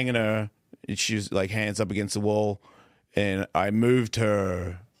started banging her, and she was like hands up against the wall, and I moved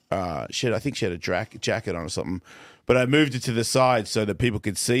her. I think she had a jacket on or something, but I moved it to the side so that people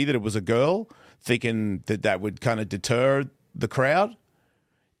could see that it was a girl, thinking that would kind of deter the crowd.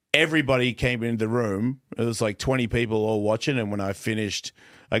 everybody came into the room. It was like 20 people all watching, and when I finished,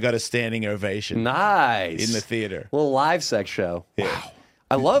 I got a standing ovation. Nice. In the theater. A little live sex show. Yeah. Wow.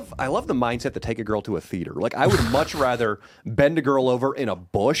 I love the mindset to take a girl to a theater. Like, I would much rather bend a girl over in a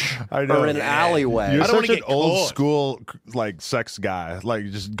bush or in an alleyway. You're I don't such wanna an get old caught. school like sex guy, like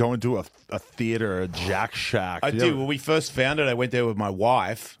just going to a theater, a Jack Shack. I do. When we first found it, I went there with my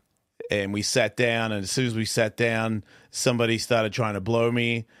wife, and we sat down. And as soon as we sat down, somebody started trying to blow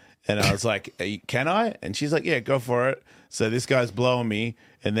me, and I was like, "Can I?" And she's like, "Yeah, go for it." So this guy's blowing me,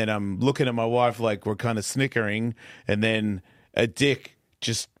 and then I'm looking at my wife like we're kind of snickering, and then a dick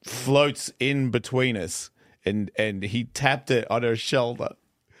just floats in between us, and he tapped it on her shoulder.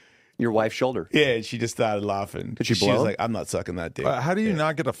 Your wife's shoulder. Yeah, and she just started laughing. Did she She blow? was like, "I'm not sucking that dick." How do you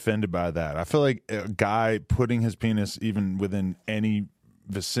not get offended by that? I feel like a guy putting his penis even within any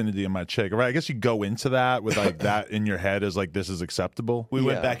vicinity of my chick. Right? I guess you go into that with like that in your head as like this is acceptable. We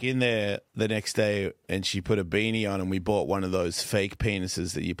went Yeah. back in there the next day, and she put a beanie on, and we bought one of those fake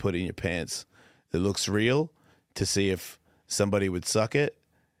penises that you put in your pants that looks real to see if somebody would suck it.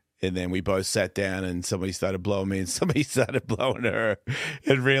 And then we both sat down, and somebody started blowing me, and somebody started blowing her,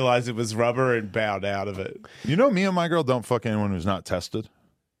 and realized it was rubber and bowed out of it. You know, me and my girl don't fuck anyone who's not tested.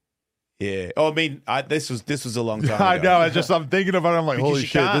 Yeah. Oh, I mean, this was a long time ago. I know. I'm thinking about it. I'm like, Because holy you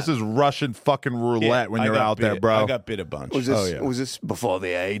shit, can't. this is Russian fucking roulette Yeah, when I you're got out there, bit. bro. I got bit a bunch. Was this before the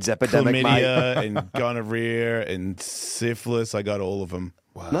AIDS epidemic, Mike? Chlamydia and gonorrhea and syphilis. I got all of them.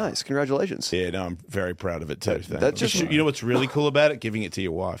 Nice. Congratulations. Yeah, no, I'm very proud of it too. That's just- you know what's really cool about it? Giving it to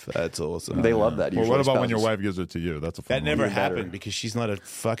your wife. That's awesome. They love that. Well, Usually what about when your spouses. wife gives it to you? That's a fun That never one. happened because she's not a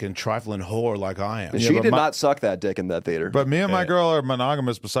fucking trifling whore like I am. She but did my- not suck that dick in that theater. But me and my girl are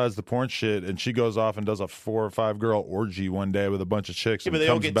monogamous besides the porn shit, and she goes off and does a 4 or 5 girl orgy one day with a bunch of chicks. Yeah, and but they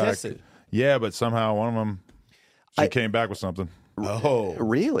all comes get back. tested. Yeah, but somehow one of them, she came back with something. Oh,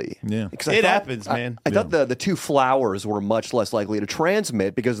 Really? Yeah. 'Cause I It thought- happens, man. I thought the two flowers were much less likely to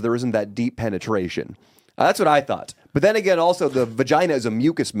transmit because there isn't that deep penetration. That's what I thought. But then again, also the vagina is a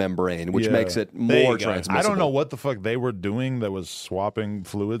mucus membrane, which Yeah. makes it There you more go. transmissible. I don't know what the fuck they were doing that was swapping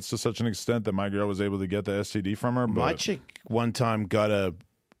fluids to such an extent that my girl was able to get the STD from her. But my chick one time got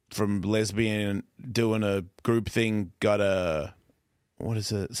from lesbian doing a group thing, got what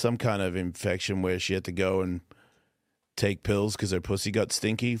is it? Some kind of infection where she had to go and take pills because her pussy got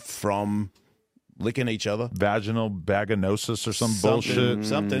stinky from licking each other. vaginal baganosis or some bullshit.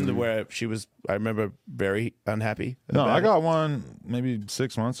 Something to where she was, I remember, very unhappy. No, about I it. got one maybe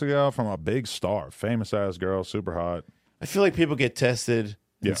 6 months ago from a big star, famous ass girl, super hot. I feel like people get tested.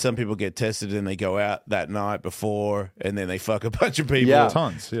 Yeah. And some people get tested and they go out that night before and then they fuck a bunch of people. Yeah.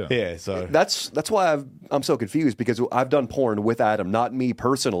 Tons, yeah. Yeah, so That's why I'm so confused because I've done porn with Adam, not me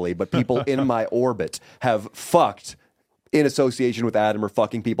personally, but people in my orbit have fucked in association with Adam or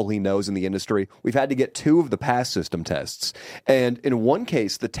fucking people he knows in the industry. We've had to get 2 of the pass system tests. And in one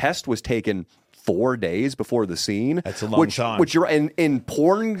case, the test was taken 4 days before the scene. That's a long time. Which you're in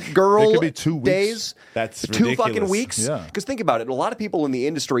porn girl It could be 2 weeks. days. That's 2 fucking ridiculous. weeks. Yeah. Because think about it, a lot of people in the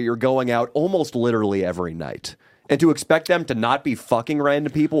industry are going out almost literally every night. And to expect them to not be fucking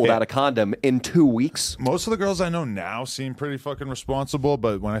random people without a condom in 2 weeks. Most of the girls I know now seem pretty fucking responsible,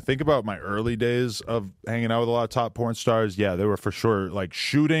 but when I think about my early days of hanging out with a lot of top porn stars, yeah, they were for sure like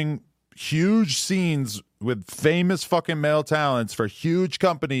shooting huge scenes with famous fucking male talents for huge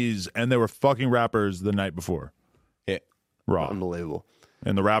companies, and they were fucking rappers the night before. yeah. Raw. Unbelievable.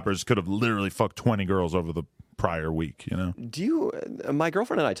 And the rappers could have literally fucked 20 girls over the prior week, you know? Do you? My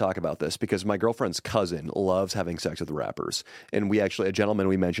girlfriend and I talk about this because my girlfriend's cousin loves having sex with rappers, and we actually a gentleman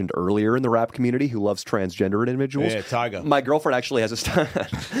we mentioned earlier in the rap community who loves transgender individuals. Yeah, Tiger. My girlfriend actually has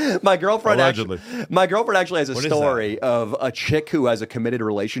a my girlfriend Allegedly. my girlfriend actually has a What is story of a chick who has a committed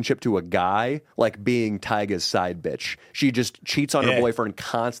relationship to a guy, like being Tyga's side bitch. She just cheats on her Yeah. boyfriend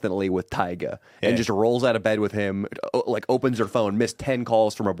constantly with Tyga Yeah. and just rolls out of bed with him, like opens her phone, missed 10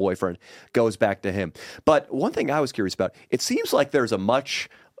 calls from her boyfriend, goes back to him. But one thing I was curious about, it seems like there's a much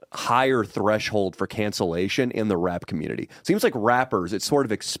higher threshold for cancellation in the rap community. Seems like rappers, it's sort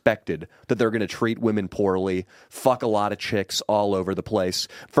of expected that they're going to treat women poorly, fuck a lot of chicks all over the place,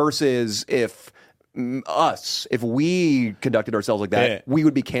 versus if we conducted ourselves like that, Yeah. we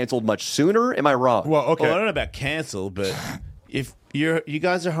would be canceled much sooner. Am I wrong? Well, okay. Well, I don't know about cancel, but if you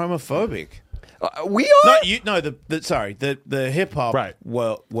guys are homophobic. We are? Not you. No, the hip hop. Right.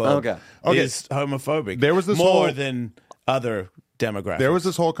 Well, Okay. is homophobic. There was this more whole- than other demographics. There was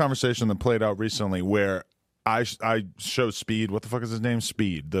this whole conversation that played out recently where I show Speed. What the fuck is his name?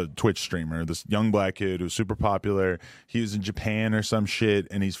 Speed, the Twitch streamer, this young black kid who's super popular. He was in Japan or some shit,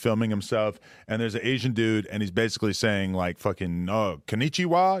 and he's filming himself. And there's an Asian dude, and he's basically saying like fucking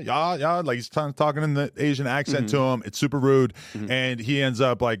konnichiwa, yeah, like he's talking in the Asian accent to him. It's super rude, and he ends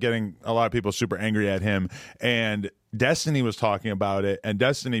up like getting a lot of people super angry at him. And Destiny was talking about it, and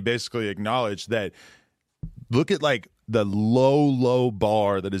Destiny basically acknowledged that. Look at like the low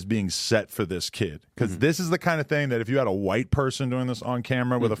bar that is being set for this kid, because this is the kind of thing that if you had a white person doing this on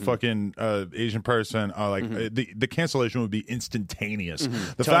camera with a fucking Asian person, the cancellation would be instantaneous.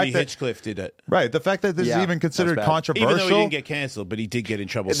 The Tony fact that Hinchcliffe did it. right, the fact that this is even considered bad. controversial, Even though he didn't get canceled, but he did get in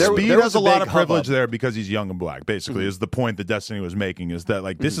trouble. Speed there has was a a lot big of privilege hubbub. there because he's young and black. Basically, is the point that Destiny was making, is that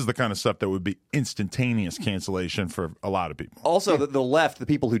like this is the kind of stuff that would be instantaneous cancellation for a lot of people. Also, the left, the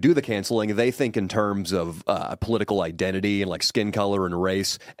people who do the canceling, they think in terms of political identity and like skin color and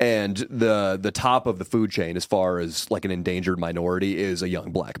race. And the top of the food chain, as far as like an endangered minority, is a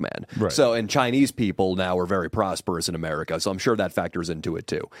young black man. Right. So, and Chinese people now are very prosperous in America. So I'm sure that factors into it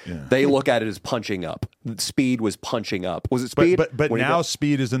too. They look at it as punching up. Speed was punching up. Was it Speed? But now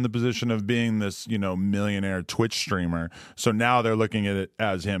Speed is in the position of being this, millionaire Twitch streamer. So now they're looking at it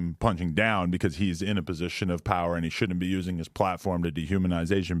as him punching down because he's in a position of power and he shouldn't be using his platform to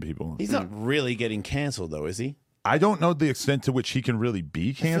dehumanize Asian people. He's not really getting canceled, though, is he? I don't know the extent to which he can really be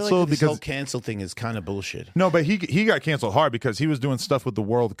I feel canceled like this because whole cancel thing is kind of bullshit. no, but he got canceled hard because he was doing stuff with the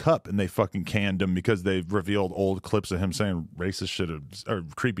World Cup and they fucking canned him because they revealed old clips of him saying racist shit or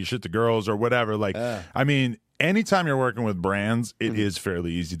creepy shit to girls or whatever. Like, I mean, anytime you're working with brands, it is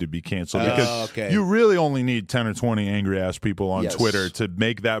fairly easy to be canceled because you really only need 10 or 20 angry ass people on Twitter to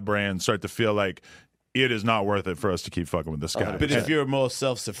make that brand start to feel like it is not worth it for us to keep fucking with this guy. But if you're more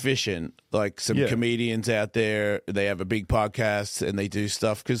self-sufficient, like some comedians out there, they have a big podcast and they do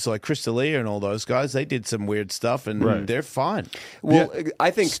stuff, because like Chris D'Elia and all those guys, they did some weird stuff and they're fine. Well,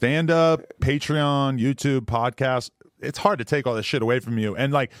 I think stand-up, Patreon, YouTube, podcast, it's hard to take all this shit away from you.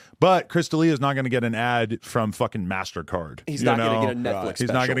 And like, but Chris D'Elia is not going to get an ad from fucking MasterCard. he's not going to get a Netflix He's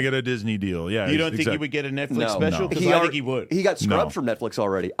special. not going to get a Disney deal. Yeah, You don't think he would get a Netflix special? No. Because I think he would. He got scrubbed from Netflix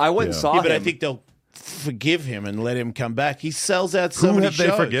already. I went and saw him. But I think they'll forgive him and let him come back. He sells out so Who many have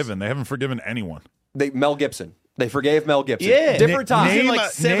shows. they forgiven? They haven't forgiven anyone. Mel Gibson. They forgave Mel Gibson. Yeah. Different time. Name like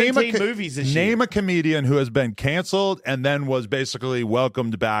 17 movies this year. Name a comedian who has been canceled and then was basically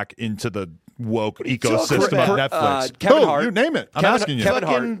welcomed back into the woke ecosystem of Netflix. Kevin Hart. You name it. I'm asking you. Kevin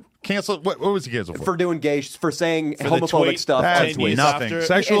Hart. Canceled. What was he canceled for? For doing gay, for saying the homophobic tweet. stuff. That's on 10 tweets. years nothing. after.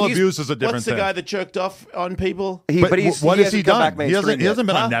 Sexual And abuse is a different What's the thing. guy that jerked off on people? But what has he hasn't come done? back mainstream He hasn't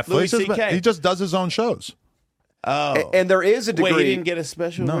been on Huh? Netflix. Louis He hasn't been- CK. He just does his own shows. Oh. And there is a degree. Wait, he didn't get a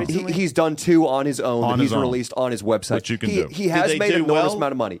special recently? He's done 2 on his own On that his he's own. released on his website. Which you can do. He has they made an do enormous well?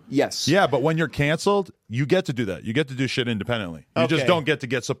 amount of money. Yes. Yeah, but when you're canceled, you get to do that. You get to do shit independently. You just Okay. don't get to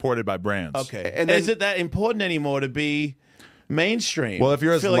get supported by brands. Okay. And then- is it that important anymore to be mainstream? Well, if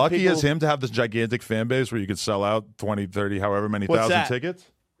you're I as feel like lucky people- as him to have this gigantic fan base where you could sell out 20, 30, however many What's thousand that? tickets.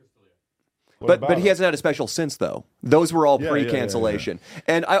 But he hasn't had a special since, though. Those were all pre-cancellation.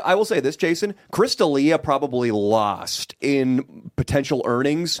 And I will say this, Jason. Chris D'Elia probably lost in potential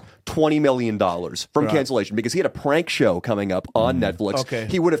earnings $20 million from cancellation because he had a prank show coming up on Netflix. Okay.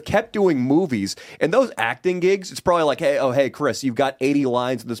 He would have kept doing movies. And those acting gigs, it's probably like, hey, Chris, you've got 80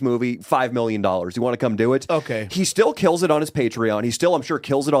 lines in this movie, $5 million. You want to come do it? Okay. He still kills it on his Patreon. He still, I'm sure,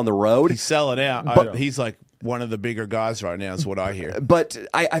 kills it on the road. He's selling out. He's like one of the bigger guys right now is what I hear. But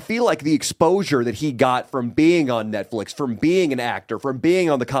I feel like the exposure that he got from being on Netflix, from being an actor, from being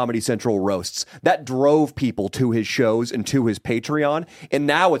on the Comedy Central roasts, that drove people to his shows and to his Patreon. And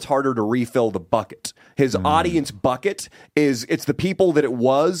now it's harder to refill the bucket. His audience bucket it's the people that it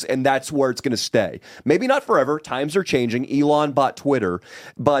was, and that's where it's going to stay. Maybe not forever. Times are changing. Elon bought Twitter,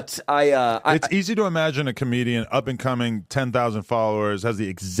 but it's easy to imagine a comedian up and coming, 10,000 followers, has the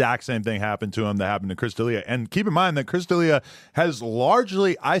exact same thing happen to him that happened to Chris D'Elia. And keep in mind that Chris D'Elia has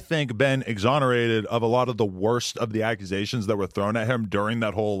largely, I think, been exonerated of a lot of the worst of the accusations that were thrown at him during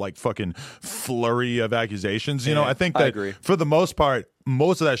that whole like fucking flurry of accusations. You know, I think that agree. for the most part,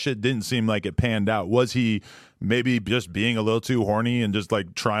 most of that shit didn't seem like it panned out. Was he maybe just being a little too horny and just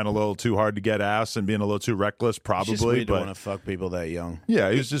like trying a little too hard to get ass and being a little too reckless? Probably. It's just weird to but want to fuck people that young.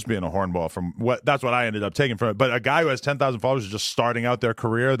 yeah, he was just being a hornball from that's what I ended up taking from it. But a guy who has 10,000 followers is just starting out their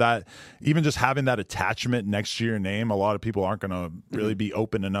career, that even just having that attachment next to your name, a lot of people aren't going to really be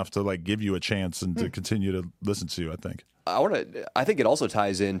open enough to like give you a chance and to continue to listen to you, I think. I think it also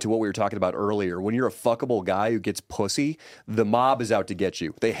ties into what we were talking about earlier. When you're a fuckable guy who gets pussy, the mob is out to get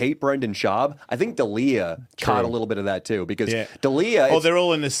you. They hate Brendan Schaub. I think D'Elia caught a little bit of that too, because D'Elia. Oh, they're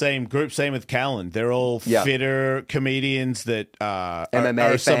all in the same group. Same with Callan. They're all fitter comedians that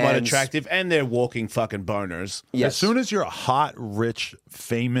MMA are somewhat fans. attractive, and they're walking fucking boners. Yes. As soon as you're a hot, rich,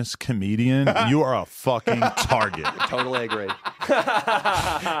 famous comedian, you are a fucking target. Totally agree.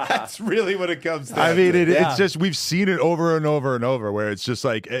 That's really what it comes down I mean, to. it's just, we've seen it over and over and over, where it's just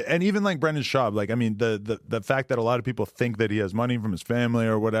like, and even like Brendan Schaub, like, I mean, the fact that a lot of people think that he has money from his family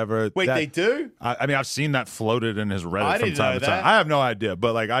or whatever. Wait, they do? I mean, I've seen that floated in his Reddit I from didn't time know to time. that. I have no idea,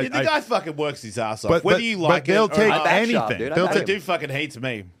 but like, The guy fucking works his ass off. Whether you like they'll it or take not. back anything. Schaub, dude. I They'll back take. The dude fucking hates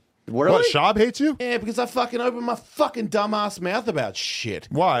me. Really? What, Schaub hates you? Yeah, because I fucking opened my fucking dumbass mouth about shit.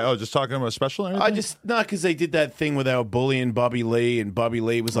 Why? Oh, just talking about a special or anything? Because they did that thing where they were bullying Bobby Lee, and Bobby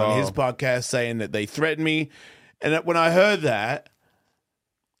Lee was on his podcast saying that they threatened me. And when I heard that,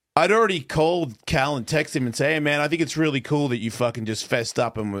 I'd already called Cal and texted him and say, hey, man, I think it's really cool that you fucking just fessed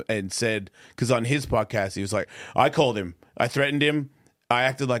up and said, because on his podcast, he was like, I called him. I threatened him. I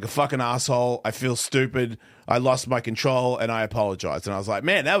acted like a fucking asshole. I feel stupid. I lost my control, and I apologized. And I was like,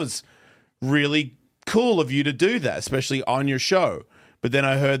 man, that was really cool of you to do that, especially on your show. But then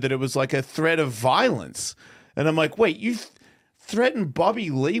I heard that it was like a threat of violence. And I'm like, wait, you threatened Bobby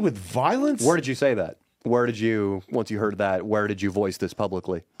Lee with violence? Where did you say that? Once you heard that, where did you voice this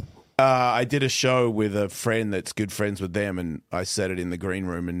publicly? I did a show with a friend that's good friends with them, and I said it in the green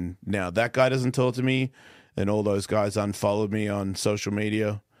room. And now that guy doesn't talk to me, and all those guys unfollowed me on social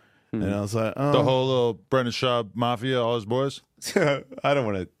media. And I was like, oh. The whole little Brendan Schaub mafia, all his boys? I don't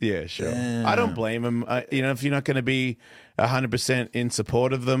want to. Yeah, sure. Damn. I don't blame him. If you're not going to be 100% in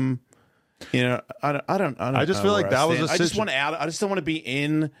support of them, I don't. I just feel like that was a I just want out. I just don't want to be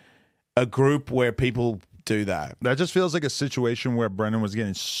in a group where people do that. That just feels like a situation where Brendan was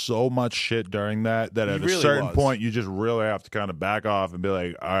getting so much shit during that at really a certain was. point, you just really have to kind of back off and be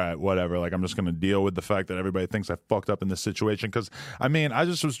like, all right, whatever. Like, I'm just going to deal with the fact that everybody thinks I fucked up in this situation. Because, I mean, I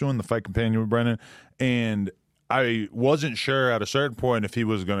just was doing the fight companion with Brendan, and I wasn't sure at a certain point if he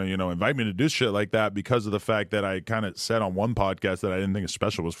was going to, invite me to do shit like that, because of the fact that I kind of said on one podcast that I didn't think his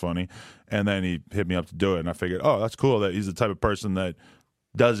special was funny. And then he hit me up to do it. And I figured, oh, that's cool that he's the type of person that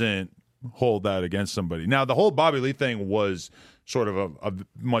doesn't hold that against somebody. Now, the whole Bobby Lee thing was sort of a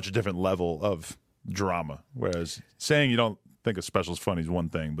much different level of drama, whereas saying you don't think a special is funny is one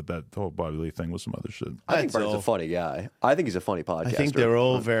thing, but that whole Bobby Lee thing was some other shit. I think Brendan's a funny guy. I think he's a funny podcaster. I think they're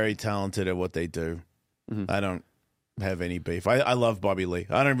all very talented at what they do. Mm-hmm. I don't have any beef. I love Bobby Lee.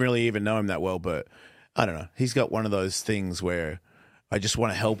 I don't really even know him that well, but I don't know. He's got one of those things where I just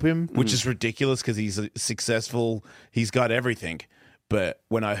want to help him, which is ridiculous because he's successful. He's got everything. But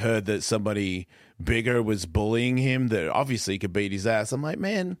when I heard that somebody bigger was bullying him, that obviously could beat his ass, I'm like,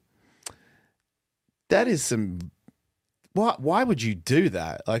 man, that is some. Why would you do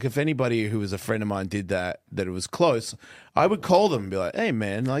that? Like, if anybody who was a friend of mine did that it was close, I would call them and be like, hey,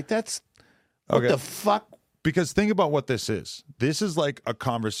 man, like, that's. What the fuck? Because think about what this is. This is like a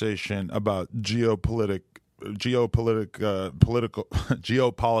conversation about geopolitics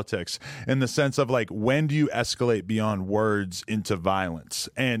in the sense of like, when do you escalate beyond words into violence?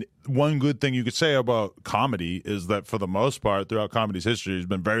 And one good thing you could say about comedy is that for the most part throughout comedy's history there's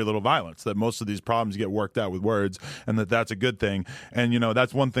been very little violence, that most of these problems get worked out with words, and that's a good thing. And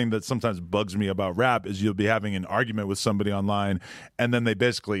that's one thing that sometimes bugs me about rap is you'll be having an argument with somebody online and then they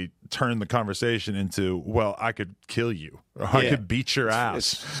basically turn the conversation into, well, I could kill you, or I could beat your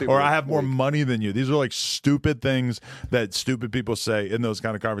ass, or I have more money than you. These are like stupid things that stupid people say in those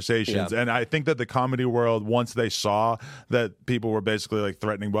kind of conversations. And I think that the comedy world, once they saw that people were basically like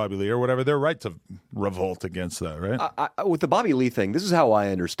threatening Bobby Lee or whatever, they're right to revolt against that, right? With the Bobby Lee thing, this is how I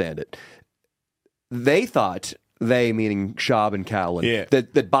understand it. They thought, they meaning Schaub and Callan,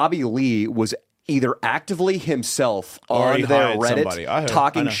 that Bobby Lee was either actively himself on their Reddit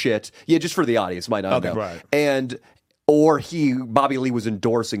talking shit. Yeah, just for the audience, might not know. Right. And or Bobby Lee was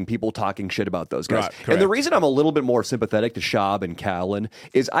endorsing people talking shit about those guys. Right, and the reason I'm a little bit more sympathetic to Schaub and Callan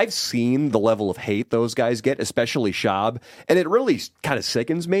is I've seen the level of hate those guys get, especially Schaub, and it really kind of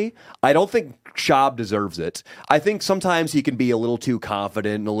sickens me. I don't think Schaub deserves it. I think sometimes he can be a little too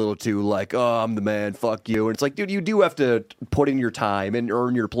confident and a little too like, oh, I'm the man, fuck you. And it's like, dude, you do have to put in your time and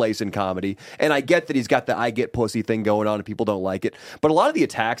earn your place in comedy. And I get that he's got the I get pussy thing going on and people don't like it. But a lot of the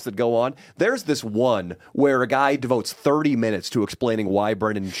attacks that go on, there's this one where a guy devotes 30 minutes to explaining why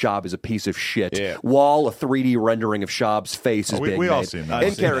Brendan Schaub is a piece of shit, Yeah. while a 3D rendering of Schaub's face is being we made all seen that.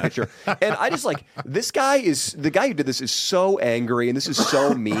 in caricature. And I just like, the guy who did this is so angry, and this is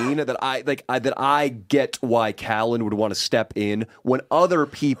so mean that I get why Callan would want to step in when other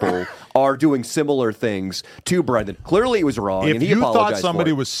people are doing similar things to Brendan. Clearly, it was wrong, If and he you thought apologized somebody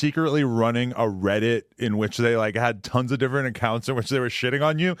for it. was secretly running a Reddit in which they like had tons of different accounts in which they were shitting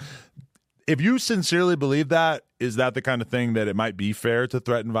on you, if you sincerely believe that, is that the kind of thing that it might be fair to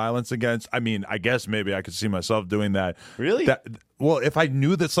threaten violence against? I mean, I guess maybe I could see myself doing that. Really? Well, if I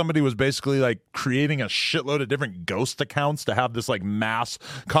knew that somebody was basically like creating a shitload of different ghost accounts to have this like mass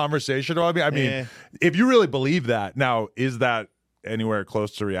conversation about me, I mean, if you really believe that, now, is that anywhere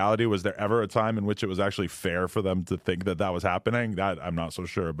close to reality? Was there ever a time in which it was actually fair for them to think that that was happening? That I'm not so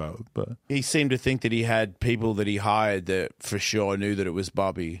sure about. But He seemed to think that he had people that he hired that for sure knew that it was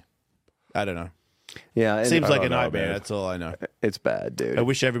Bobby. I don't know. Yeah, and Seems like a don't know, nightmare. man. That's all I know. it's bad, dude. I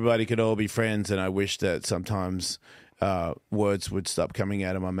wish everybody could all be friends, and I wish that sometimes words would stop coming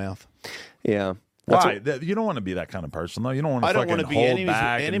out of my mouth. Yeah. why? You don't want to be that kind of person, though. You don't want to I don't fucking want to be hold enemies,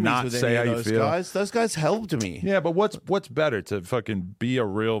 back and not with say any how of you those feel. guys. Those guys helped me. Yeah, but what's better, to fucking be a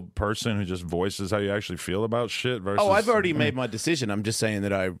real person who just voices how you actually feel about shit versus? Oh, I've already made my decision. I'm just saying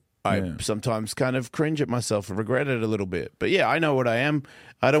that I sometimes kind of cringe at myself and regret it a little bit. But yeah, I know what I am.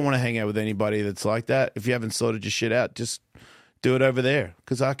 I don't want to hang out with anybody that's like that. If you haven't sorted your shit out, just do it over there.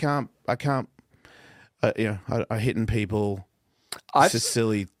 Because I can't. I hitting people. It's a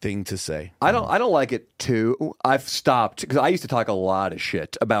silly thing to say. I don't like it too. I've stopped because I used to talk a lot of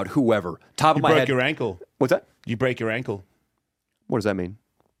shit about whoever. Top of You my broke head. your ankle. What's that? You break your ankle. What does that mean?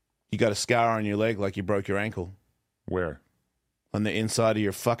 You got a scar on your leg like you broke your ankle. Where? On the inside of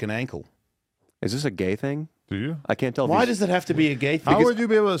your fucking ankle. Is this a gay thing? Do you? I can't tell. Why if does it have to be a gay thing? How would you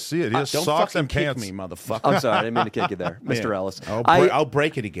be able to see it? He has Don't socks fucking and kick pants. me, motherfucker. I'm sorry, I didn't mean to kick you there, Mr. Yeah. Ellis. I'll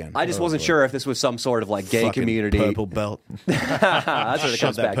break it again. I just wasn't sure if this was some sort of like gay Fucking community. purple belt. That's what it Shove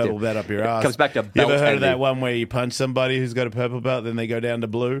comes that back purple to. belt up your ass. It comes back to You belt ever heard of envy. that one where you punch somebody who's got a purple belt, then they go down to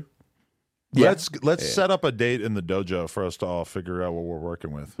blue? Yeah. Let's set up a date in the dojo for us to all figure out what we're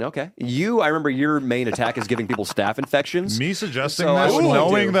working with. Okay. I remember your main attack is giving people staph infections. Me suggesting So I this, wouldn't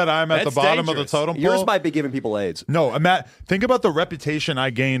knowing do. that I'm at That's the bottom dangerous. of the totem Yours pole. might be giving people AIDS. No, Matt, think about the reputation I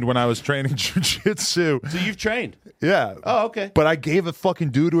gained when I was training jiu-jitsu. So you've trained. Yeah. Oh, okay. But I gave a fucking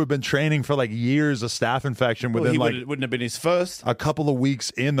dude who had been training for like years a staph infection Well, within he like wouldn't have been his first. a couple of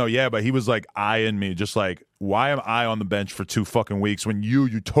weeks in, though. Yeah, but he was like eyeing me, just like, why am I on the bench for 2 fucking weeks when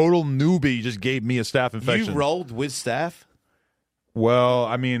you total newbie, just gave me a staph infection? You rolled with staff? Well,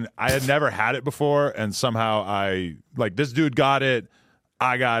 I mean, I had never had it before, and somehow this dude got it,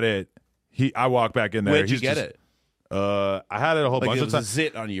 I got it. I walked back in there. Where'd you He's get just- it? I had it a whole Like bunch it of was a times.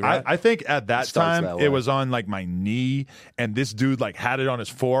 zit on you, right? I think at that starts time that way. it was on like my knee, and this dude like had it on his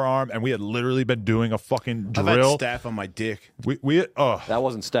forearm, and we had literally been doing a fucking I've had drill. staff on my dick. That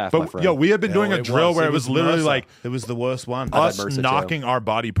wasn't staph, my But friend. yo, we had been doing No, a drill where it was literally MRSA. like it was the worst one. I've us had MRSA too. knocking our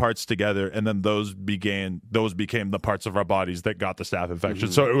body parts together, and then those became the parts of our bodies that got the staph infection.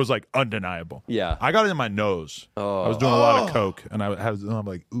 So it was like undeniable. Yeah. I got it in my nose. I was doing a lot of coke, and I'm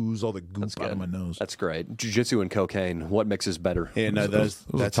like ooze all the goop out of my nose. That's great. Jiu-jitsu and cocaine. What mixes better? Yeah, no, It was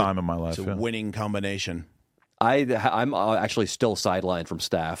a that's time in my life. It's a Yeah. winning combination. I'm actually still sidelined from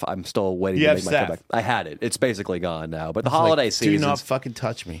staph. I'm still waiting You to have make my staph? comeback. I had it. It's basically gone now. But the holiday Like, season, do not fucking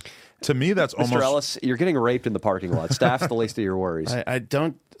touch me. To me, that's Mr. almost Ellis, you're getting raped in the parking lot. Staff's the least of your worries. I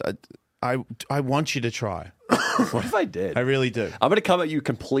don't. I want you to try. What if I did? I really do. I'm going to come at you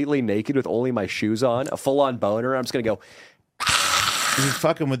completely naked with only my shoes on, a full-on boner. I'm just going to go, You're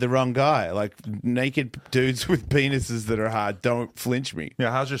fucking with the wrong guy. Like naked dudes with penises that are hard don't flinch me.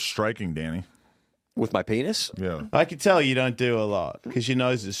 yeah. How's your striking, Danny? with my penis. Yeah. I can tell you don't do a lot because your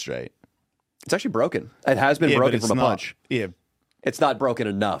nose is straight. It's actually broken. It has been Yeah, but broken it's from a not- punch. Yeah, It's not broken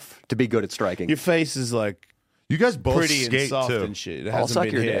enough to be good at striking. your face is like You guys both pretty skate and soft too. and shit. It I'll hasn't suck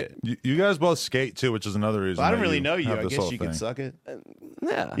been your hit. dick. You guys both skate too, which is another reason. I don't that really know you. have I this guess whole you can thing. suck it.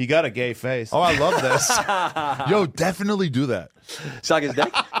 Yeah. You got a gay face. Oh, I love this. Yo, definitely do that. Suck his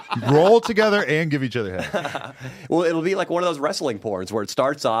dick? Roll together and give each other head. Well, it'll be like one of those wrestling porns where it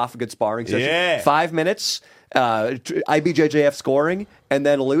starts off, a good sparring session, Yeah. 5 minutes, IBJJF scoring, and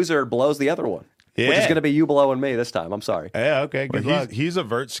then loser blows the other one. Which is Yeah. going to be you blowing me this time. I'm sorry. Yeah, okay, good But luck. he's a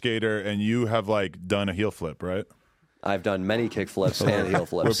vert skater, and you have like done a heel flip, right? I've done many kick flips and heel We're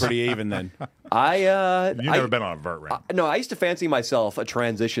flips. pretty even then. I've You've never been on a vert ramp. No, I used to fancy myself a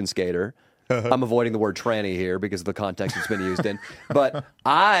transition skater. I'm avoiding the word tranny here because of the context it's been used in. But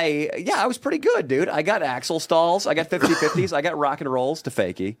I was pretty good, dude. I got axle stalls. I got 50-50s. I got rock and rolls to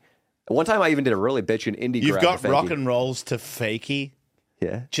fakie. One time I even did a really bitchin' indie You've grab got to fakie. rock and rolls to fakie.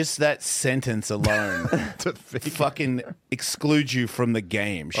 Yeah. Just that sentence alone To fake it. fucking excludes you from the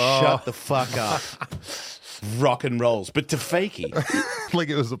game. Shut the fuck up. Rock and rolls, but to fakie. Like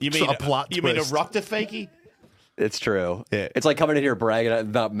it was a plot You twist. mean a rock to fakie? It's true. Yeah. It's like coming in here bragging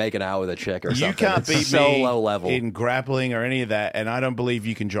about making out with a chick or something. You can't It's beat so me low level. in grappling or any of that, and I don't believe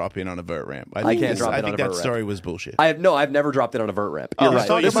you can drop in on a vert ramp. I can't drop in I on think a that vert ramp. story was bullshit. I've never dropped it on a vert ramp. Oh, You're I right.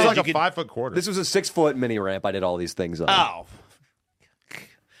 thought you This was said like you a could- 5-foot quarter. This was a 6-foot mini ramp. I did all these things on. Oh,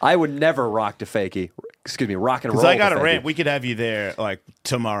 I would never rock to fakie. Excuse me, rock and roll. because I got to a fakie. ramp. We could have you there like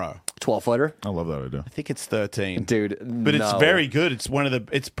tomorrow. 12-footer, I love that idea. I think it's 13, dude. but it's very good. It's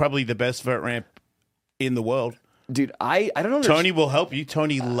It's probably the best vert ramp in the world. dude. I don't know. Tony will help you.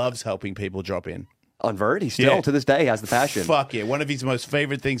 Tony loves helping people drop in. On vert, he still Yeah. to this day has the passion. Fuck yeah. One of his most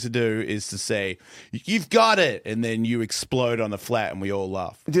favorite things to do is to say, "You've got it," and then you explode on the flat and we all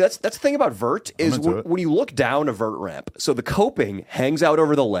laugh. Dude, that's the thing about vert is into it. when you look down a vert ramp, so the coping hangs out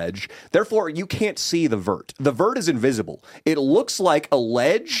over the ledge, therefore you can't see the vert. The vert is invisible. It looks like a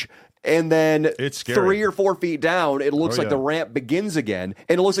ledge, and then It's scary. 3 or 4 feet down, it looks Oh, like yeah. the ramp begins again,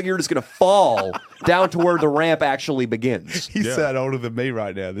 and it looks like you're just going to fall down to where the ramp actually begins. He's Yeah. that older than me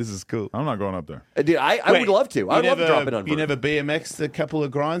right now. This is cool. I'm not going up there. Dude, I would love to. I would love to drop it on vert. You never BMX'd a couple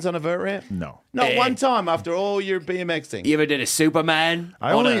of grinds on a vert ramp? No. Not one time after all your BMXing. You ever did a Superman?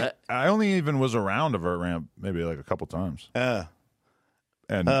 I only even was around a vert ramp maybe like a couple times.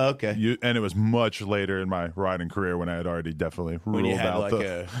 And okay. And it was much later in my riding career when I had already definitely When ruled you had out like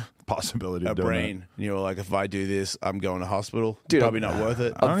the possibility a of doing brain. And you were like, if I do this, I'm going to hospital. Dude, Probably not worth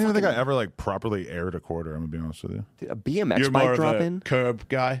it. that. I don't even think I ever like properly aired a quarter. I'm gonna be honest with you. A BMX You're more bike of drop a in? curb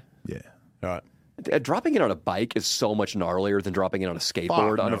guy. Yeah. All right. Dropping it on a bike is so much gnarlier than dropping it on a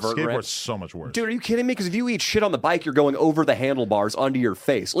skateboard on a vert skateboard's ramp. so much worse. Dude, are you kidding me? Because if you eat shit on the bike, you're going over the handlebars onto your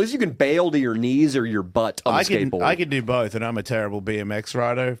face. At least you can bail to your knees or your butt on the skateboard. I can do both, and I'm a terrible BMX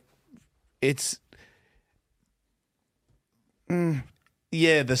rider. It's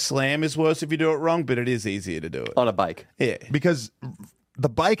yeah, the slam is worse if you do it wrong, but it is easier to do it. on a bike. Yeah. Because the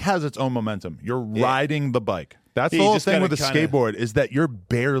bike has its own momentum. You're riding the bike. That's Yeah, the you whole just thing gotta with the kinda- skateboard is that you're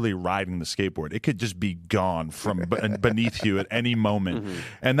barely riding the skateboard. It could just be gone from beneath you at any moment.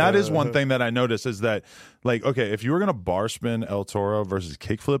 And that is one thing that I noticed is that, like, okay, if you were going to bar spin El Toro versus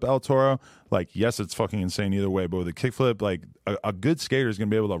kickflip El Toro, like, yes, it's fucking insane either way. But with a kickflip, like, a good skater is going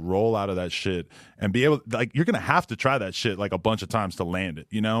to be able to roll out of that shit and be able, like, you're going to have to try that shit, like, a bunch of times to land it,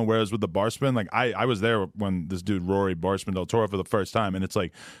 you know? Whereas with the bar spin, like, I was there when this dude Rory bar spinned El Toro for the first time, and it's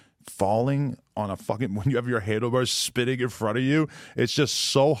like, falling on a fucking when you have your handlebars spitting in front of you, it's just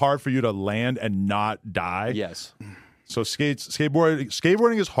so hard for you to land and not die. Yes. So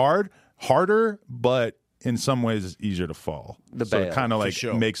skateboarding is harder, but in some ways it's easier to fall. The so bail, it kind of for like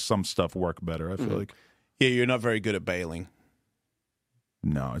sure. makes some stuff work better. I feel like Yeah, you're not very good at bailing.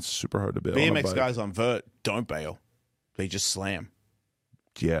 no, it's super hard to bail. on a BMX bike. guys on vert don't bail. They just slam.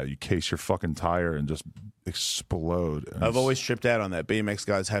 Yeah, you case your fucking tire and just explode. And I've it's- always tripped out on that. BMX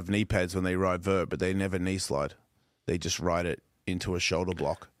guys have knee pads when they ride vert, but they never knee slide. They just ride it into a shoulder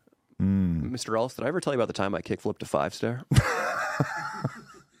block. Mr. Ellis, did I ever tell you about the time I kickflipped a 5-stair?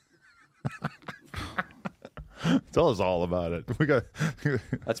 tell us all about it. We got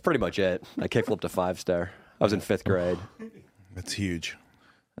That's pretty much it. I kickflipped a 5-stair. I was in 5th grade. That's huge.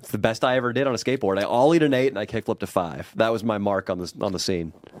 That's the best I ever did on a skateboard. I ollied an 8 and I kickflipped a 5. That was my mark on the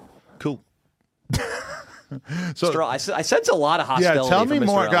scene. Cool. so. I sense a lot of hostility. Yeah, tell me from Mr.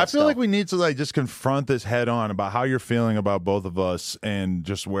 more. I Ellis feel like still. we need to like just confront this head on about how you're feeling about both of us and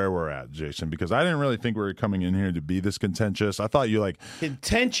just where we're at, Jason. Because I didn't really think we were coming in here to be this contentious. I thought you like,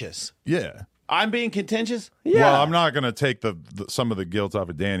 Contentious. yeah. I'm being contentious? Well, I'm not going to take the some of the guilt off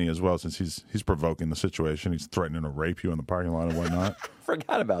of Danny as well, since he's provoking the situation. He's threatening to rape you in the parking lot and whatnot.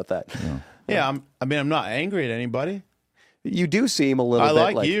 Forgot about that. Yeah, I'm not angry at anybody. You do seem a little I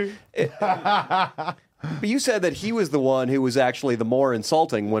bit like you. But you said that he was the one who was actually the more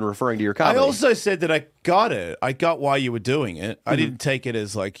insulting when referring to your I comedy. also said that I got it. I got why you were doing it. I didn't take it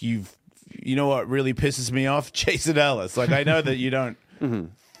as like you know what really pisses me off? Jason Ellis. Like I know that you don't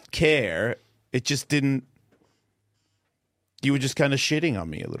care. It just didn't. You were just kind of shitting on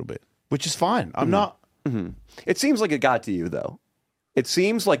me a little bit, which is fine. I'm not. It seems like it got to you, though. It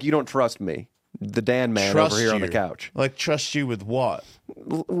seems like you don't trust me, the Dan man Trust over here on you. the couch. Like trust you with what?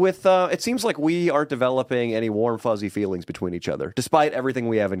 With it seems like we aren't developing any warm, fuzzy feelings between each other, despite everything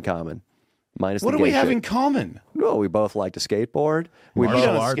we have in common. Minus What the do we gay have shit. in common? Well, we both like to skateboard.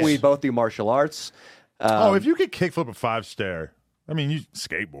 Martial arts. We both do martial arts. Oh, if you could kickflip a 5-stair, I mean, you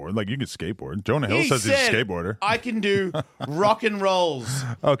skateboard. Like, you can skateboard. Jonah Hill He says he's a said, skateboarder. I can do rock and rolls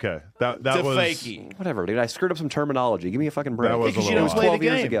Okay. That to was... fakie. Whatever, dude. I screwed up some terminology. Give me a fucking break. That was a Because you little don't odd. play the 12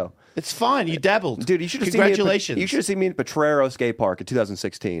 years game. ago. It's fine. You dabbled. Dude, you should have Congratulations. You should have seen me in Potrero Skate Park in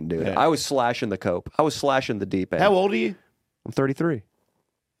 2016, dude. Yeah. I was slashing the cope. I was slashing the deep end. How old are you? I'm 33.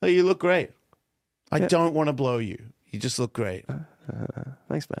 Oh, you look great. I don't want to blow you. You just look great.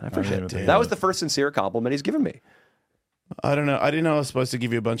 Thanks, man. I appreciate even it. think That of was it. the first sincere compliment he's given me. I don't know. I didn't know I was supposed to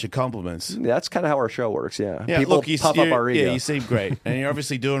give you a bunch of compliments. That's kind of how our show works, yeah. Yeah, People look, puff up our ego. Yeah, you seem great, and you're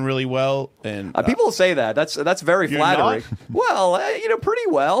obviously doing really well. And People say that. That's very You're flattering. not? Well, pretty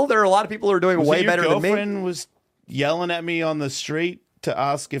well. There are a lot of people who are doing way better your than me. girlfriend was yelling at me on the street to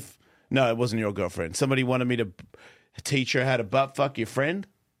ask if no, it wasn't your girlfriend. Somebody wanted me to teach her how to butt fuck your friend.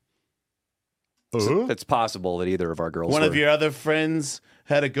 It's possible that either of our girls One were. of your other friends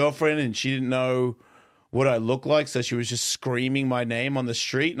had a girlfriend, and she didn't know what I looked like, so she was just screaming my name on the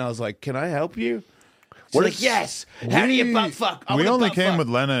street, and I was like, "Can I help you?" She's like, "Yes." How do you butt fuck? I We wanna only butt came fuck. with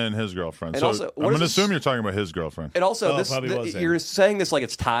Lena and his girlfriend. And So also, I'm what going is to this- assume you're talking about his girlfriend. And also, Oh, probably was then. you're saying this like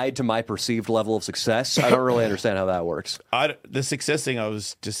it's tied to my perceived level of success. I don't really understand how that works. The success thing. I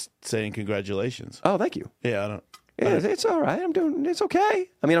was just saying congratulations. Oh, thank you. Yeah, I don't. Yeah, it's all right. It's okay.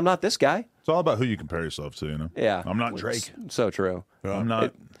 I mean, I'm not this guy. It's all about who you compare yourself to, you know? Yeah. I'm not Drake. So true. I'm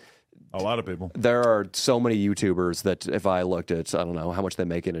not a lot of people. There are so many YouTubers that if I looked at, I don't know, how much they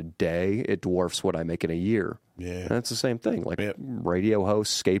make in a day, it dwarfs what I make in a year. Yeah. And it's the same thing. Like Yep. radio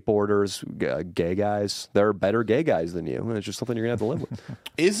hosts, skateboarders, gay guys. There are better gay guys than you. And it's just something you're going to have to live with.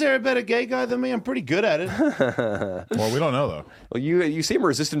 Is there a better gay guy than me? I'm pretty good at it. Well, we don't know, though. Well, you seem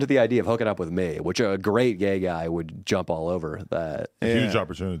resistant to the idea of hooking up with me, which a great gay guy would jump all over that. Huge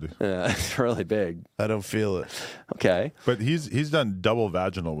opportunity. It's really big. I don't feel it. Okay. But he's done double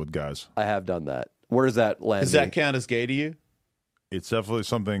vaginal with guys. I have done that. Where does that land? Does that count as gay to you? It's definitely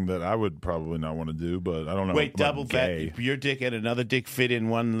something that I would probably not want to do, but I don't know. Wait, about double gay. that? Your dick and another dick fit in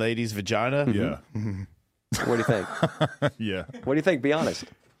one lady's vagina? Yeah. What do you think? Yeah. What do you think? Be honest.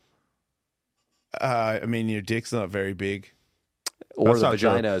 I mean, your dick's not very big. Or That's the not true.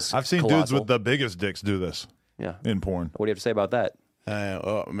 vagina is I've seen dudes colossal. with the biggest dicks do this Yeah. in porn. What do you have to say about that?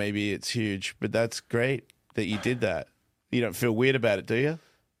 Maybe it's huge, but that's great that you did that. You don't feel weird about it, do you?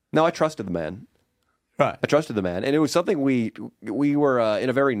 No, I trusted the man. Right. I trusted the man, and it was something we were in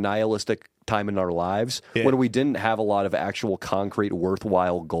a very nihilistic time in our lives when we didn't have a lot of actual concrete,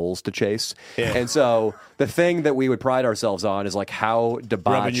 worthwhile goals to chase. Yeah. And so the thing that we would pride ourselves on is like how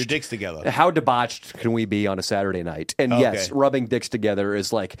debauched, Rubbing your dicks together. How debauched can we be on a Saturday night? And yes, Okay. rubbing dicks together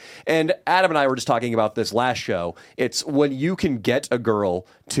is like. And Adam and I were just talking about this last show. It's when you can get a girl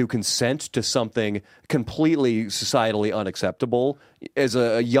to consent to something completely societally unacceptable as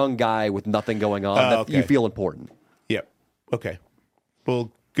a young guy with nothing going on that okay. you feel important. Yep. Okay.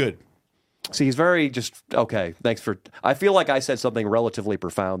 Well, good. See, he's very just okay. Thanks for. I feel like I said something relatively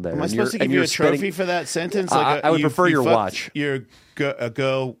profound there. Am I and supposed to you're- give and you you're a trophy spinning- for that sentence? I would prefer your fucked watch. You're a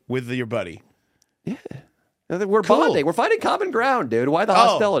girl with your buddy. We're Cool. bonding. We're finding common ground, dude. Why the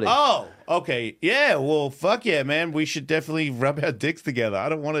hostility? Oh, okay. Yeah, well, fuck yeah, man. We should definitely rub our dicks together. I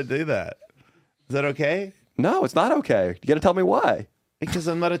don't want to do that. Is that okay? No, it's not okay. You got to tell me why. Because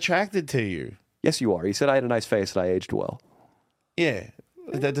I'm not attracted to you. Yes, you are. You said I had a nice face and I aged well. Yeah.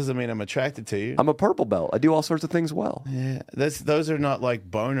 That doesn't mean I'm attracted to you. I'm a purple belt. I do all sorts of things well. Yeah. Those are not like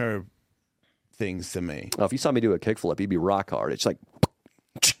boner things to me. Oh, if you saw me do a kickflip, you'd be rock hard. It's like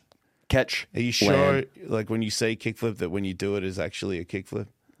catch. Are you sure, land. like when you say kickflip, that when you do it is actually a kickflip?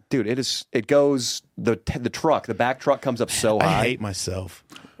 Dude, it is. It goes the back truck comes up so I high. hate myself.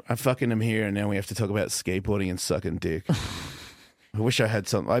 I fucking am here, and now we have to talk about skateboarding and sucking dick. I wish I had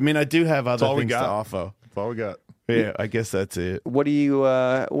something. I mean, I do have other all we things to got. offer. That's all we got. Yeah, I guess that's it. What do you?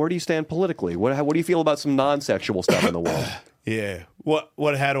 Where do you stand politically? What do you feel about some non-sexual stuff in the world? Yeah. What?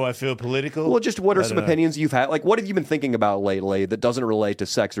 How do I feel political? Well, just what are I some don't know. opinions you've had? Like, what have you been thinking about lately that doesn't relate to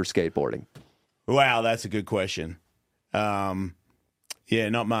sex or skateboarding? Wow, that's a good question. Yeah,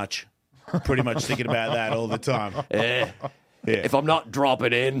 not much. Pretty much thinking about that all the time. Yeah. If I'm not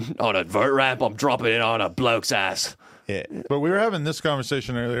dropping in on a vert ramp, I'm dropping in on a bloke's ass. Yeah. But we were having this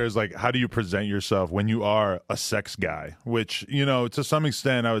conversation earlier. Is like, how do you present yourself when you are a sex guy? Which, you know, to some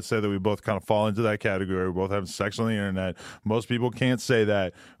extent, I would say that we both kind of fall into that category. We both have sex on the internet. Most people can't say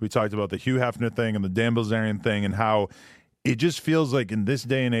that. We talked about the Hugh Hefner thing and the Dan Bilzerian thing and how it just feels like in this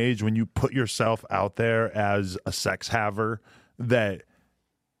day and age, when you put yourself out there as a sex haver, that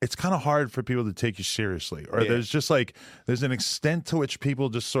it's kind of hard for people to take you seriously. Or there's just like, there's an extent to which people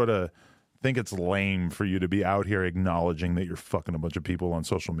just sort of think it's lame for you to be out here acknowledging that you're fucking a bunch of people on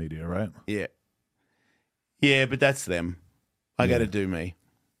social media, right? Yeah. Yeah, but that's them. I got to do me.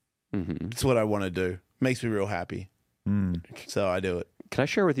 Mm-hmm. It's what I want to do. Makes me real happy. So I do it. Can I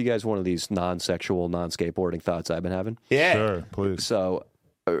share with you guys one of these non-sexual, non-skateboarding thoughts I've been having? Yeah. Sure, please. So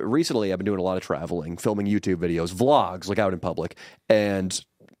recently I've been doing a lot of traveling, filming YouTube videos, vlogs, like out in public. And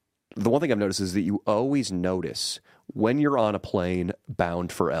the one thing I've noticed is that you always notice when you're on a plane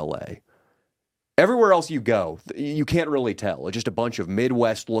bound for LA. Everywhere else you go, you can't really tell. It's just a bunch of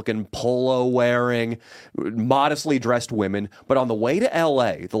Midwest-looking, polo-wearing, modestly dressed women. But on the way to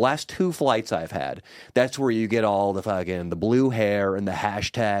L.A., the last 2 flights I've had, that's where you get all the fucking the blue hair and the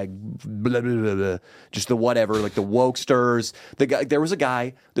hashtag blah, blah, blah, blah, just the whatever, like the wokesters. There was a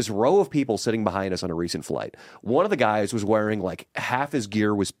guy, this row of people sitting behind us on a recent flight. One of the guys was wearing like half his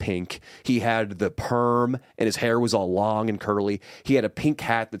gear was pink. He had the perm and his hair was all long and curly. He had a pink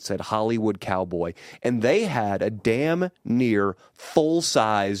hat that said Hollywood Cowboy. And they had a damn near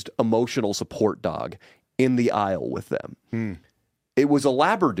full-sized emotional support dog in the aisle with them. It was a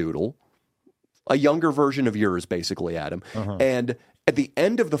Labradoodle, a younger version of yours, basically, Adam. And at the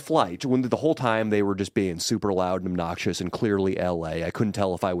end of the flight, when the whole time they were just being super loud and obnoxious and clearly LA, I couldn't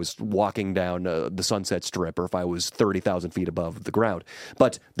tell if I was walking down the Sunset Strip or if I was 30,000 feet above the ground.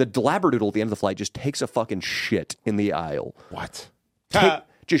 But the Labradoodle at the end of the flight just takes a fucking shit in the aisle. What?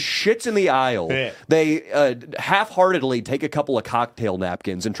 Just shits in the aisle. Yeah. They half-heartedly take a couple of cocktail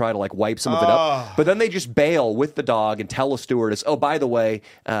napkins and try to like wipe some of it up. But then they just bail with the dog and tell a stewardess, oh, by the way,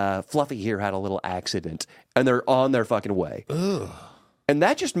 Fluffy here had a little accident. And they're on their fucking way. Ugh. And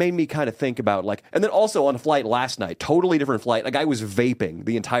that just made me kind of think about like, and then also on a flight last night, totally different flight, a guy was vaping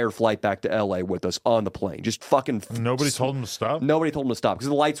the entire flight back to LA with us on the plane. Just fucking. Nobody told him to stop? Nobody told him to stop because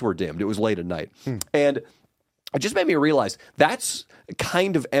the lights were dimmed. It was late at night. And it just made me realize that's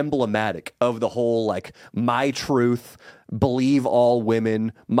kind of emblematic of the whole, like, my truth, believe all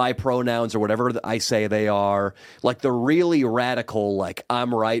women, my pronouns, or whatever I say they are. Like, the really radical, like,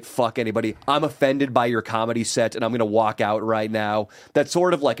 I'm right, fuck anybody. I'm offended by your comedy set, and I'm going to walk out right now. That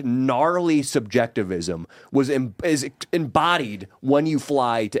sort of, like, gnarly subjectivism is embodied when you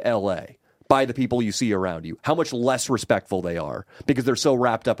fly to L.A. by the people you see around you. How much less respectful they are because they're so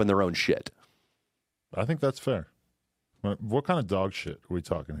wrapped up in their own shit. I think that's fair. What kind of dog shit are we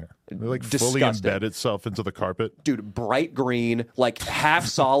talking here? They like fully Disgusting. embed itself into the carpet? Dude, bright green, like half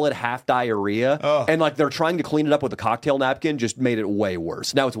solid, half diarrhea. And like they're trying to clean it up with a cocktail napkin, just made it way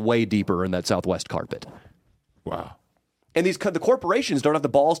worse. Now it's way deeper in that Southwest carpet. Wow. And the corporations don't have the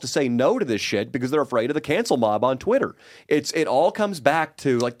balls to say no to this shit because they're afraid of the cancel mob on Twitter. It all comes back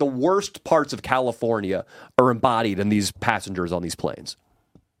to like the worst parts of California are embodied in these passengers on these planes.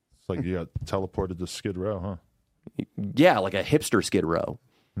 It's like you got teleported to Skid Row, huh? Yeah, like a hipster Skid Row.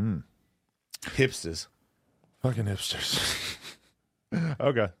 Hipsters. Fucking hipsters.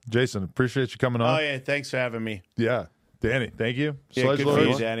 Okay. Jason, appreciate you coming on. Oh, yeah. Thanks for having me. Yeah. Danny, thank you. Yeah, good for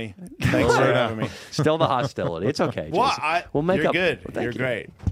you, Danny. Thanks for having me. Still the hostility. It's okay, Jason. Well, We'll make you're up. good. Well, thank You're you. great.